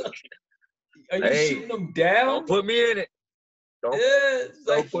 Are you shooting them down? Don't put me in it.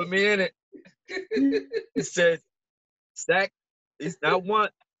 Don't put me in it. He said, Stack, he's not one.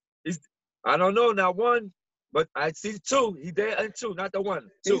 I don't know, not one, but I see two. He there and two, not the one.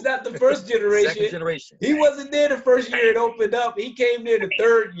 Two. He's not the first generation. Second generation. He wasn't there the first year it opened up. He came there the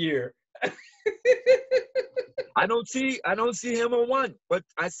third year. I don't see him on one, but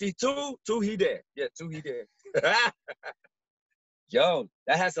I see two. Two he there. Yeah, two he there. Yo,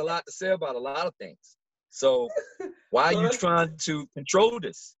 that has a lot to say about a lot of things. So why are you trying to control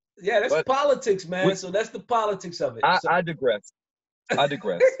this? Yeah, that's politics, man. So that's the politics of it. I digress.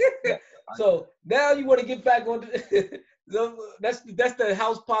 Yeah. So now you want to get back on. That's the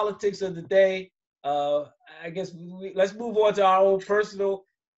house politics of the day. I guess let's move on to our own personal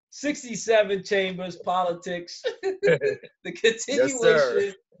 67 Chambers politics. The continuation.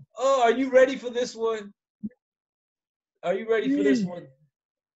 Yes, oh, are you ready for this one? Are you ready for this one?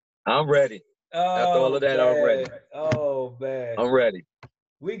 I'm ready. After all of that, I'm ready. Oh man, I'm ready.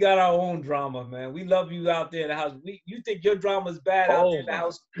 We got our own drama, man. We love you out there in the house. You think your drama's bad out there in the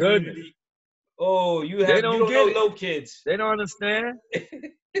house community? Oh, you don't know low kids. They don't understand.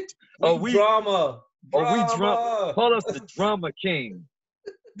 we drama. We drama. Call us the drama king.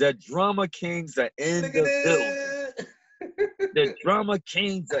 The drama kings are in the building. The drama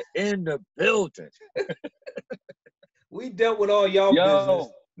kings are in the building. We dealt with all y'all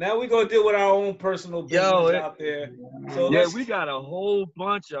business. Now we're going to deal with our own personal business out there. So we got a whole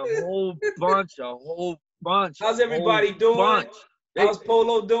bunch. How's everybody doing? How's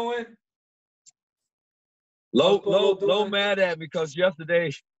Polo doing? Low mad at me because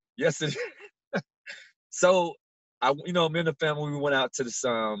yesterday. So me and the family, we went out to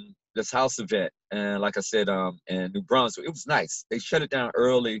this house event, and like I said, in New Brunswick, it was nice. They shut it down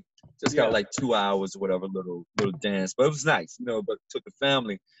early, just got like 2 hours or whatever, little dance, but it was nice, but took the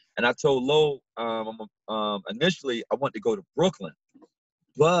family. And I told Lo, initially I wanted to go to Brooklyn,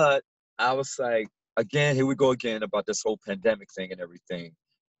 but I was like, again, here we go again about this whole pandemic thing and everything.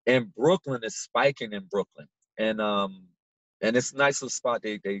 And Brooklyn is spiking in Brooklyn, and it's a nice little spot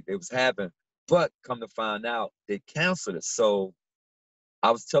they was having. But come to find out, they canceled it. So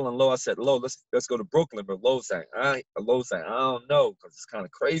I was telling Lo, I said, Lo, let's go to Brooklyn. But Lo's like, I don't know, because it's kind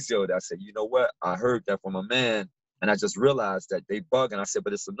of crazy over there. I said, you know what? I heard that from a man, and I just realized that they bugging. I said,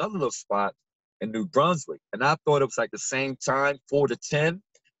 but it's another little spot in New Brunswick. And I thought it was like the same time, 4 to 10,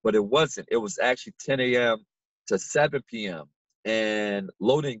 but it wasn't. It was actually 10 a.m. to 7 p.m. And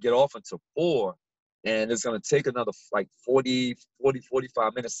Lo didn't get off until 4. And it's going to take another like 45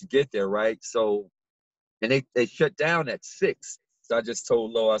 minutes to get there, right? So, and they shut down at 6. So I just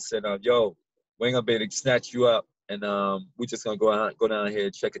told Lo, I said, yo, we ain't going to be able to snatch you up. And we just going to go down here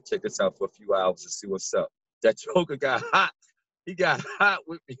and check this out for a few hours and see what's up. That joker got hot. He got hot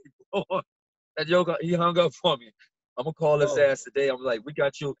with me. That joker, he hung up for me. I'm going to call his ass today. I'm like, we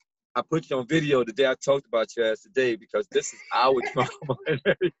got you. I put you on video the day I talked about your ass today because this is our drama and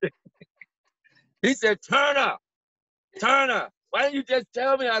everything. He said, Turner, why didn't you just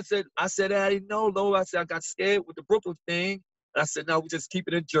tell me? I said, I didn't know, Lo. I said, I got scared with the Brooklyn thing. And I said, no, we just keep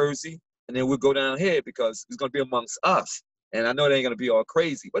it in Jersey. And then we'll go down here because it's going to be amongst us. And I know it ain't going to be all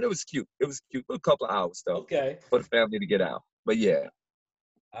crazy, but it was cute. It was cute. A couple of hours, though. Okay. For the family to get out. But yeah.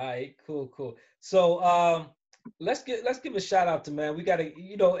 All right, cool. So let's give a shout out to, man. We gotta,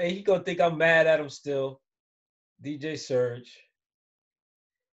 and he gonna think I'm mad at him still. DJ Surge.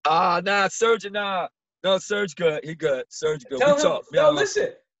 Nah, Surge, nah. No, Surge good. He good. Surge good. Tell we him, talk. no, listen.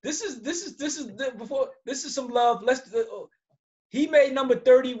 This is some love. He made number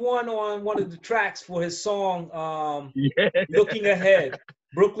 31 on one of the tracks for his song Looking Ahead,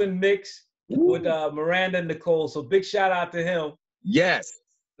 Brooklyn Mix with Miranda Nicole. So big shout out to him. Yes.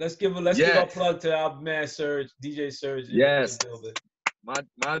 Let's give a plug to our man Surge, DJ Surge. Yes. My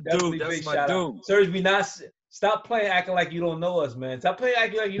dude, that's my dude. Out. Surge, stop playing acting like you don't know us, man. Stop playing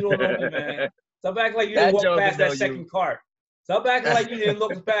acting like you don't know me, man. Stop acting like you didn't walk past that second cart. Stop acting like you didn't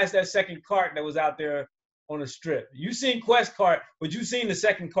look past that second cart that was out there on the strip. You seen Quest cart, but you seen the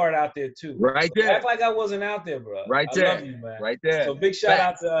second cart out there too. Right there. Act like I wasn't out there, bro. Right I there. love you, man. Right there. So big shout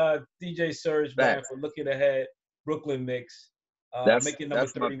out to DJ Surge, man, for Looking Ahead, Brooklyn Mix. Making number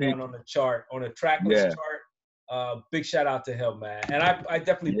 31 on the chart, on a tracklist chart. Big shout out to him, man. And I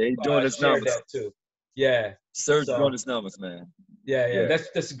definitely shared that too. Yeah. Surge doing his numbers, man. Yeah.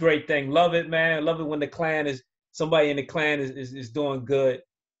 That's a great thing. Love it, man. Love it when the clan somebody in the clan is doing good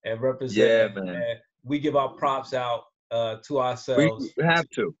and representing. Yeah, man. We give our props out to ourselves. We have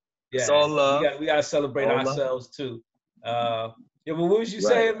to. Yeah. It's all love. We gotta celebrate ourselves too. But what was you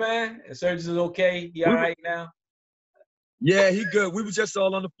saying, man? Surge is okay? He all right now? Yeah, he good. We were just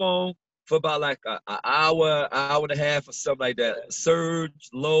all on the phone for about like an hour and a half or something like that. Surge,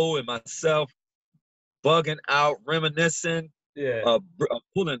 Lo, and myself bugging out, reminiscing,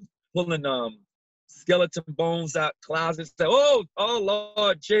 pulling skeleton bones out closets. Oh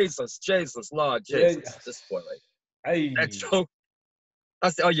Lord Jesus, Lord Jesus, this boy right. That joke. I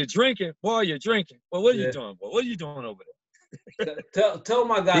said, "Are you drinking? Boy, are you drinking? Well, what are you doing, boy? What are you doing over there?" Tell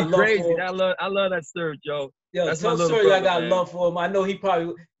my guy, he's crazy. I love that Surge, yo. Yo, that's tell Surge I got love for him. I know he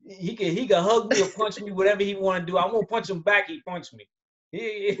can hug me or punch me, whatever he want to do. I'm gonna punch him back. He punch me.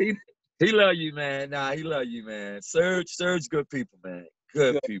 He love you, man. Nah, he love you, man. Surge, good people, man.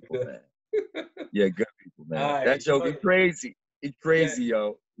 Good people, man. Yeah, good people, man. Right, that joke, he crazy. He crazy,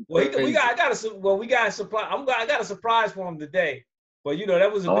 yo. Well, I got a surprise. I got a surprise for him today. But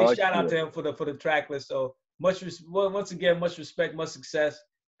that was a big shout out to him for the track list. So once again, much respect, much success.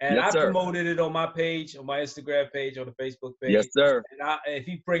 And I promoted it on my page, on my Instagram page, on the Facebook page. Yes, sir. And if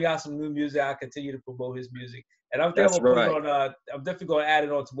he bring out some new music, I'll continue to promote his music. And I'm definitely going to add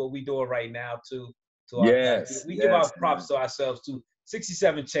it on to what we're doing right now too. We give our props to ourselves too.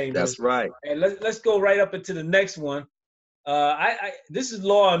 67 Chambers. That's right. And let's go right up into the next one. This is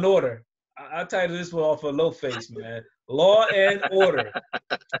Law and Order. I titled this one off of Low Face, man. Law and Order.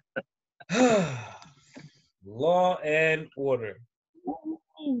 Law and Order.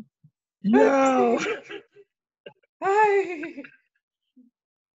 Yo. Hi.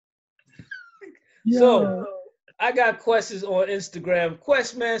 So I got questions on Instagram.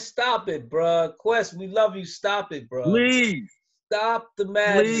 Quest, man, stop it, bruh. Quest, we love you. Stop it, bruh. Please. Stop the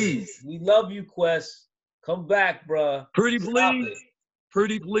madness. Please. We love you, Quest. Come back, bruh. Pretty please.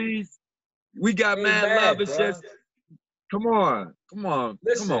 Pretty please. We got mad love. It's just, come on.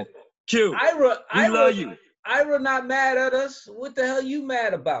 Listen, come on. Q. I love you. Ira not mad at us. What the hell you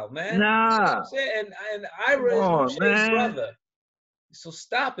mad about, man? Nah. And Ira is his brother. So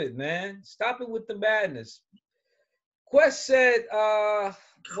stop it, man. Stop it with the madness. Quest said,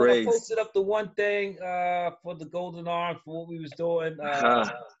 when I posted up the one thing for the Golden Arm for what we was doing.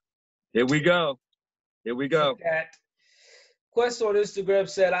 Here we go. Quest on Instagram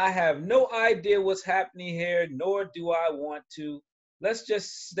said, I have no idea what's happening here, nor do I want to. Let's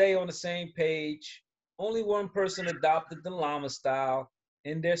just stay on the same page. Only one person adopted the llama style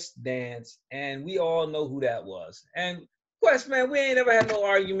in their stance, and we all know who that was. And Quest, man, we ain't ever had no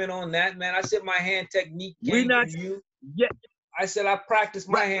argument on that, man. I said my hand technique We came not, from you. yeah, I said I practiced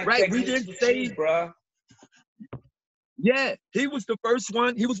my hand right. We techniques didn't with say, you, bro. yeah, he was the first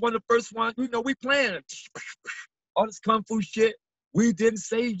one. He was one of the first ones. You know, we playing all this kung fu shit. We didn't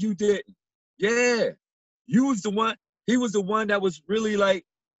say you didn't. Yeah, you was the one. He was the one that was really like,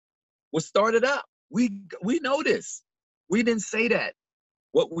 was started up. We know this. We didn't say that.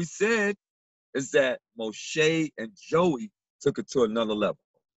 What we said is that Moshe and Joey took it to another level.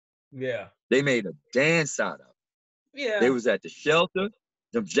 Yeah. They made a dance out of it. Yeah. They was at the shelter.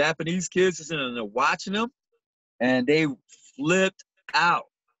 Them Japanese kids was in there watching them, and they flipped out.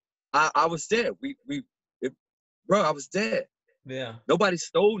 I was there. Bro, I was there. Yeah. Nobody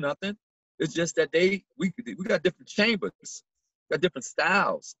stole nothing. It's just that we got different chambers, got different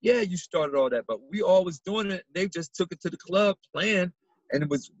styles. Yeah, you started all that, but we always doing it. They just took it to the club playing, and it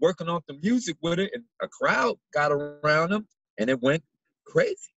was working off the music with it, and a crowd got around them, and it went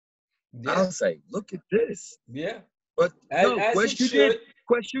crazy. Yeah. I was like, look at this. Yeah. But no, as Quest, it should.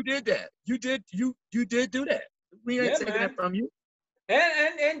 Quest, you did that. You did do that. We ain't taking that from you.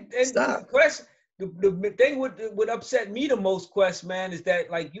 And Stop. Quest, the thing would upset me the most, Quest, man, is that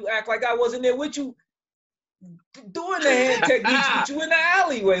like you act like I wasn't there with you doing the hand techniques with you in the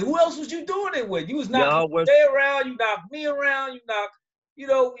alleyway. Who else was you doing it with? You was knocking me around, you knocked me around,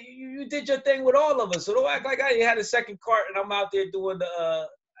 you did your thing with all of us. So don't act like I had a second cart and I'm out there doing the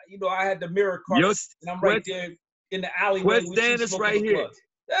I had the mirror cart and I'm right there in the alleyway with you smoking right here.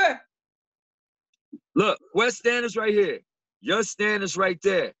 Yeah. Look, West stand is right here. Your stand is right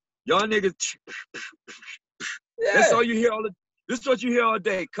there. Y'all niggas. Yeah. That's all you hear this is what you hear all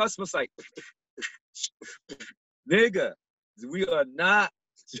day. Customers like, nigga, we are not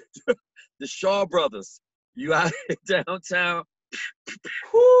the Shaw Brothers. You out here downtown.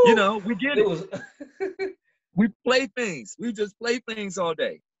 You know, we get it. We play things. We just play things all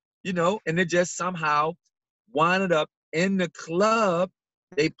day. You know, and it just somehow winded up in the club.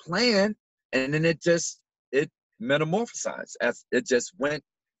 They playing, and then it metamorphosized as it just went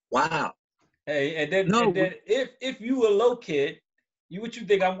wow. Hey, and then if you a low kid, what you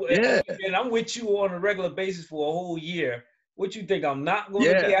think and I'm with you on a regular basis for a whole year. What you think I'm not going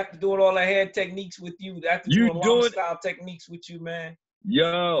to be after doing all the hand techniques with you, after doing long style techniques with you, man?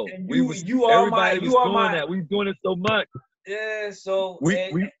 Yo, and everybody was doing that. We were doing it so much. Yeah, so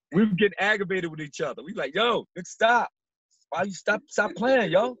we were getting aggravated with each other. We like, yo, stop. Why you stop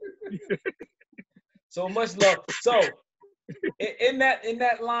playing, yo? So much love. So in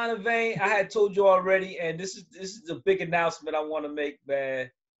that line of vein, I had told you already, and this is a big announcement I want to make,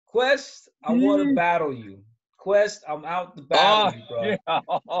 man. Quest, I want to battle you. Quest, I'm out to battle you, bro. Yeah.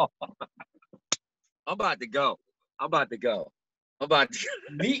 I'm about to go.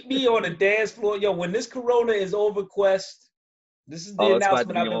 Meet me on the dance floor. Yo, when this corona is over, Quest, this is the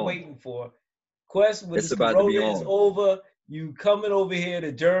announcement I've been waiting for. Quest, when this corona is over, you coming over here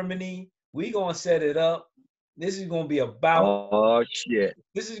to Germany. We gonna set it up. This is gonna be about. Oh shit.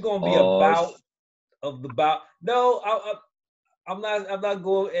 This is gonna be about. No, I'm not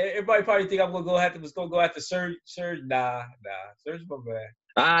going. Everybody probably think I'm gonna go after Serge. Nah. Serge my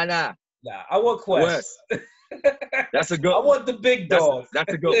man. Nah. Nah, I want Quest. That's a good one. I want the big dog.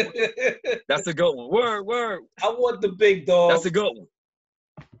 That's a good one. That's a good one. Word. I want the big dog. That's a good one.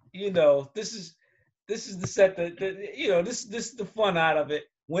 You know, this is the set that this is the fun out of it.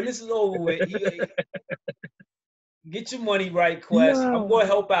 When this is over with, get your money right, Quest. I'm gonna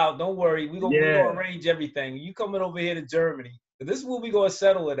help out. Don't worry. We're gonna arrange everything. You coming over here to Germany. This is where we're gonna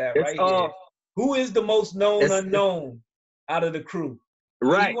settle it at right here. Who is the most known unknown out of the crew?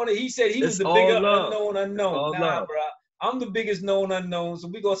 Right. He said he was the bigger unknown. Nah, bro. I'm the biggest known unknown. So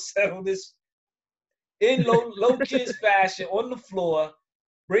we're gonna settle this in low kids fashion on the floor.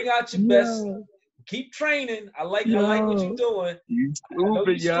 Bring out your best. Keep training. I like what you're doing. You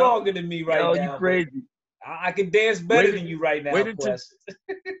you're stronger than me right now. You crazy. I can dance better than you right now, Quest.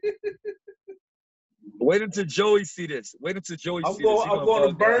 Wait until Joey see this. I'm going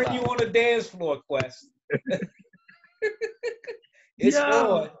to burn you on the dance floor, Quest. It's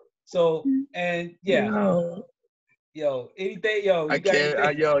on. So, and yo, anything, yo. I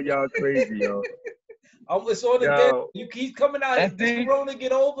can't. Y'all crazy, yo. It's on the day. He's coming out here. This corona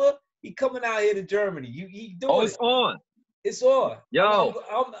get over. He coming out here to Germany. He doing it's on. It's on. Yo,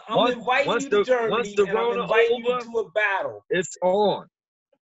 I'm inviting you to Germany, and I'm inviting you to a battle. It's on.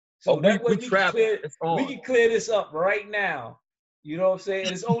 So that way we can clear this up right now. You know what I'm saying?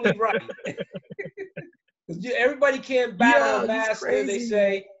 And it's only right. Everybody can't battle a master, they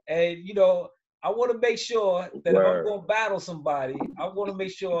say. And, I want to make sure that if I'm going to battle somebody, I want to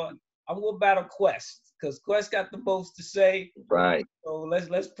make sure I'm gonna battle Quest because Quest got the most to say. Right. So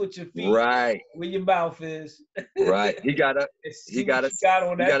let's put your feet Right. where your mouth is. Right. He gotta And see what you got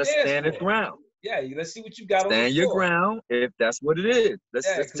on he that gotta dance stand his floor. ground. Yeah, let's see what you got on the Stand your floor. ground if that's what it is.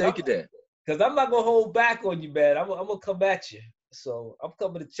 Yeah, Let's take it there. Because I'm not gonna hold back on you, man. I'm gonna come at you. So I'm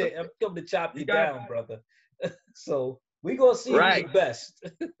coming to chop you down, brother. So we gonna see who's the best.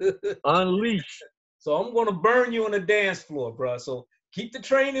 Unleash. So I'm gonna burn you on the dance floor, bro. So keep the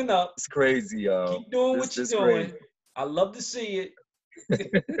training up. It's crazy, yo. Keep doing what you're doing. Crazy. I love to see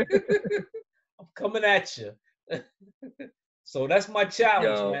it. I'm coming at you. So that's my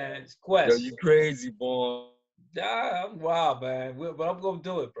challenge, man. It's Quest. Yo, you crazy, boy. Yeah, I'm wild, man. But I'm gonna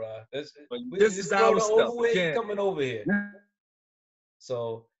do it, bro. This is our stuff. Coming over here.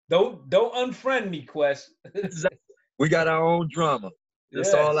 So don't unfriend me, Quest. We got our own drama.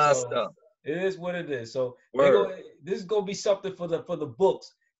 That's all our stuff. It is what it is. So this is gonna be something for the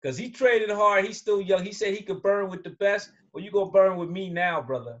books. Because he traded hard, he's still young. He said he could burn with the best. Well, you gonna burn with me now,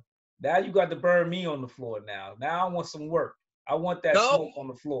 brother. Now you got to burn me on the floor now. Now I want some work. I want that smoke on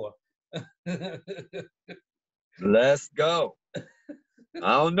the floor. Let's go. I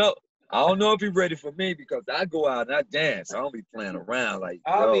don't know if you're ready for me because I go out and I dance. I don't be playing around like,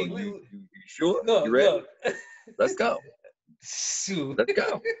 yo, you sure? Look, you ready? Let's go. Shoot. Let's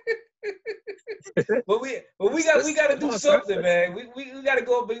go. but we gotta do something, man. We gotta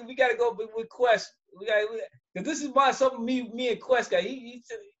go. We gotta go with Quest. Cause this is something me and Quest got. He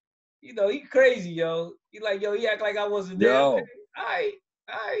crazy, yo. He act like I wasn't there. All right.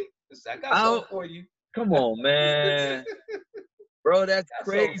 I got something for you. Come on, man. Bro, that's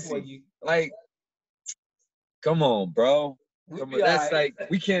crazy. Like, come on, bro. That's like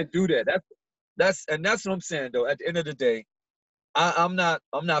we can't do that. That's what I'm saying though. At the end of the day, I'm not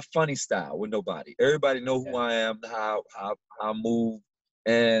funny style with nobody. Everybody know who I am, how I move,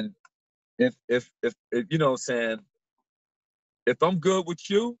 and if you know what I'm saying, if I'm good with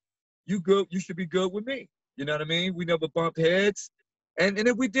you, you good. You should be good with me. You know what I mean? We never bump heads, and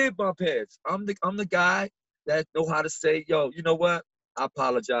if we did bump heads, I'm the guy that know how to say, yo, you know what? I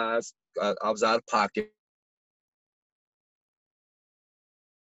apologize. I was out of pocket.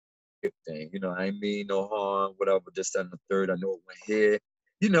 Thing, you know, I ain't mean no harm, whatever. This, that, and the third. I know it went here,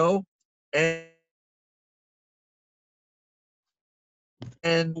 you know,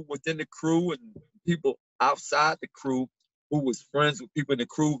 and within the crew and people outside the crew who was friends with people in the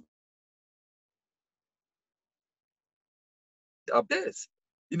crew of this,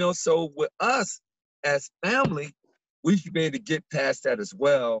 you know. So with us as family, we should be able to get past that as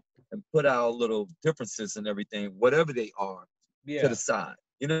well and put our little differences and everything, whatever they are, to the side.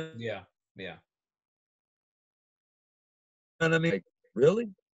 You know? Yeah. You know what I mean? Like, really?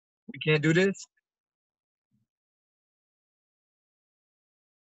 We can't do this?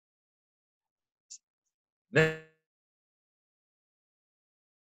 Next,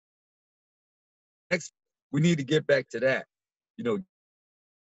 we need to get back to that. You know.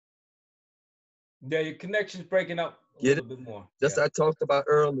 Yeah, your connection's breaking up a little bit more. Just I talked about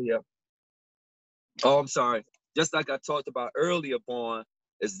earlier. Oh, I'm sorry. Just like I talked about earlier, Born,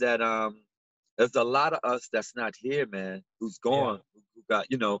 is that there's a lot of us that's not here, man, who's gone, who got,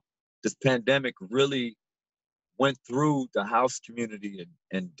 you know, this pandemic really went through the house community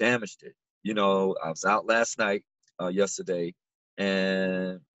and damaged it. You know, I was out last night, yesterday,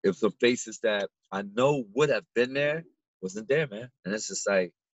 and if the faces that I know would have been there wasn't there, man. And it's just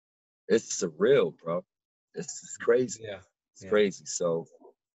like, it's surreal, bro. It's crazy. Yeah. It's crazy. So,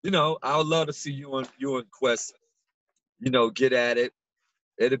 you know, I would love to see you and Quest, you know, get at it.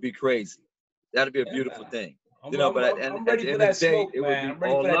 It'd be crazy. That'd be a beautiful thing. You know, but at the end of the day, it would be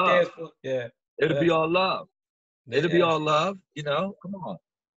all love. Yeah. It'll be all love. It'll be all love, you know. Come on.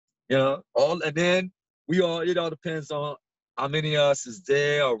 You know, and then it all depends on how many of us is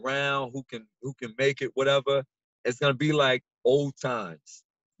there around who can make it, whatever. It's gonna be like old times.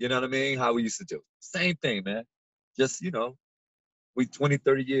 You know what I mean? How we used to do. Same thing, man. Just, you know, we 20,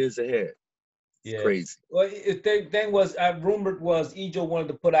 30 years ahead. It's crazy. Well, the thing was, rumored was EZRA wanted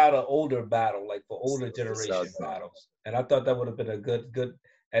to put out an older battle, like for older generation battles. And I thought that would have been a good,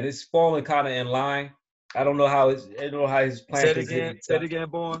 and it's falling kind of in line. I don't know how his plan. Say it again,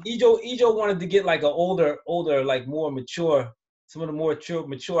 Born. EZRA wanted to get like an older, like more mature, some of the more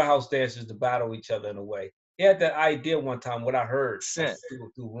mature house dancers to battle each other in a way. He had that idea one time, what I heard through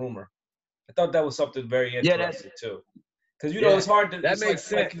rumor. I thought that was something very interesting too. Because, you know, it's hard to, that makes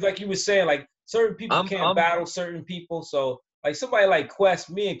sense. Like you were saying, like certain people can't battle certain people. So like somebody like Quest,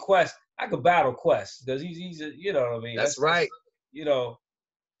 me and Quest, I could battle Quest because he's a, you know what I mean? That's right. You know,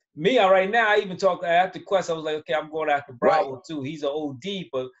 me right now, I even talked after Quest, I was like, okay, I'm going after Bravo too. He's an OD,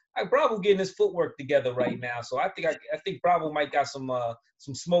 but Bravo getting his footwork together right now, so I think Bravo might got some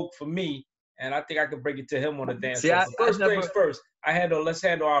smoke for me, and I think I can bring it to him on the dance See, floor. I But first never. things first, let's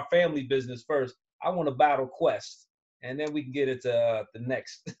handle our family business first. I want to battle Quest, and then we can get into the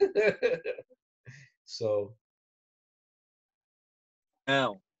next. So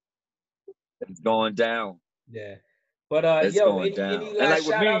Down. It's going down. yeah, but It's yo, going any down. And last like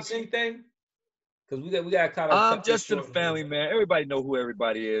with shout me, outs, anything? Because we got to kind of cut this just to the short here. family, man. Everybody know who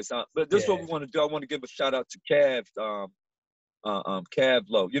everybody is. But this is what Yeah. we want to do. I want to give a shout out to Cav, Cav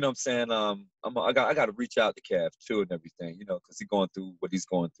Low. You know what I'm saying? I got to reach out to Cav too and everything. You know, because he's going through what he's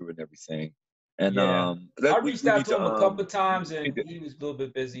going through and everything. And Yeah, I we reached out need to him a to couple times, and he was a little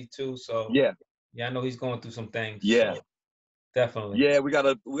bit busy too. So yeah, yeah, I know he's going through some things. yeah. So definitely. Yeah, we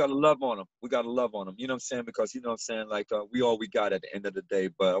gotta love on him. We gotta love on him. You know what I'm saying? Because you know what I'm saying, like we all we got at the end of the day.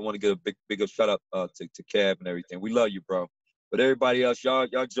 But I want to give a big shout out to Cav and everything. We love you, bro. But everybody else, y'all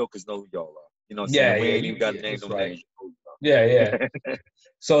jokers know who y'all are. You know what I'm Yeah, saying? We yeah, ain't even got to name that's no right. names. Yeah, yeah.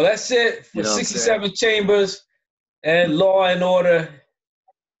 So that's it for You know what I'm saying? 67 Chambers and Law and Order.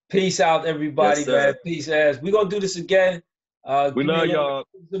 Peace out, Yes, everybody, man. sir. Peace, ass. We're gonna do this again. We Give me love y'all.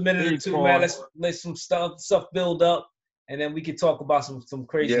 a minute or Peace, two, man. Quan. Let's let some stuff build up, and then we can talk about some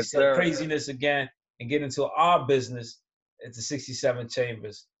crazy Yes, stuff, sir. craziness again, and get into our business at the 67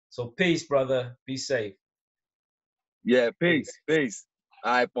 Chambers. So peace, brother. Be safe. Yeah, peace.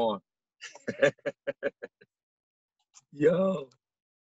 All right, Quan. Yo.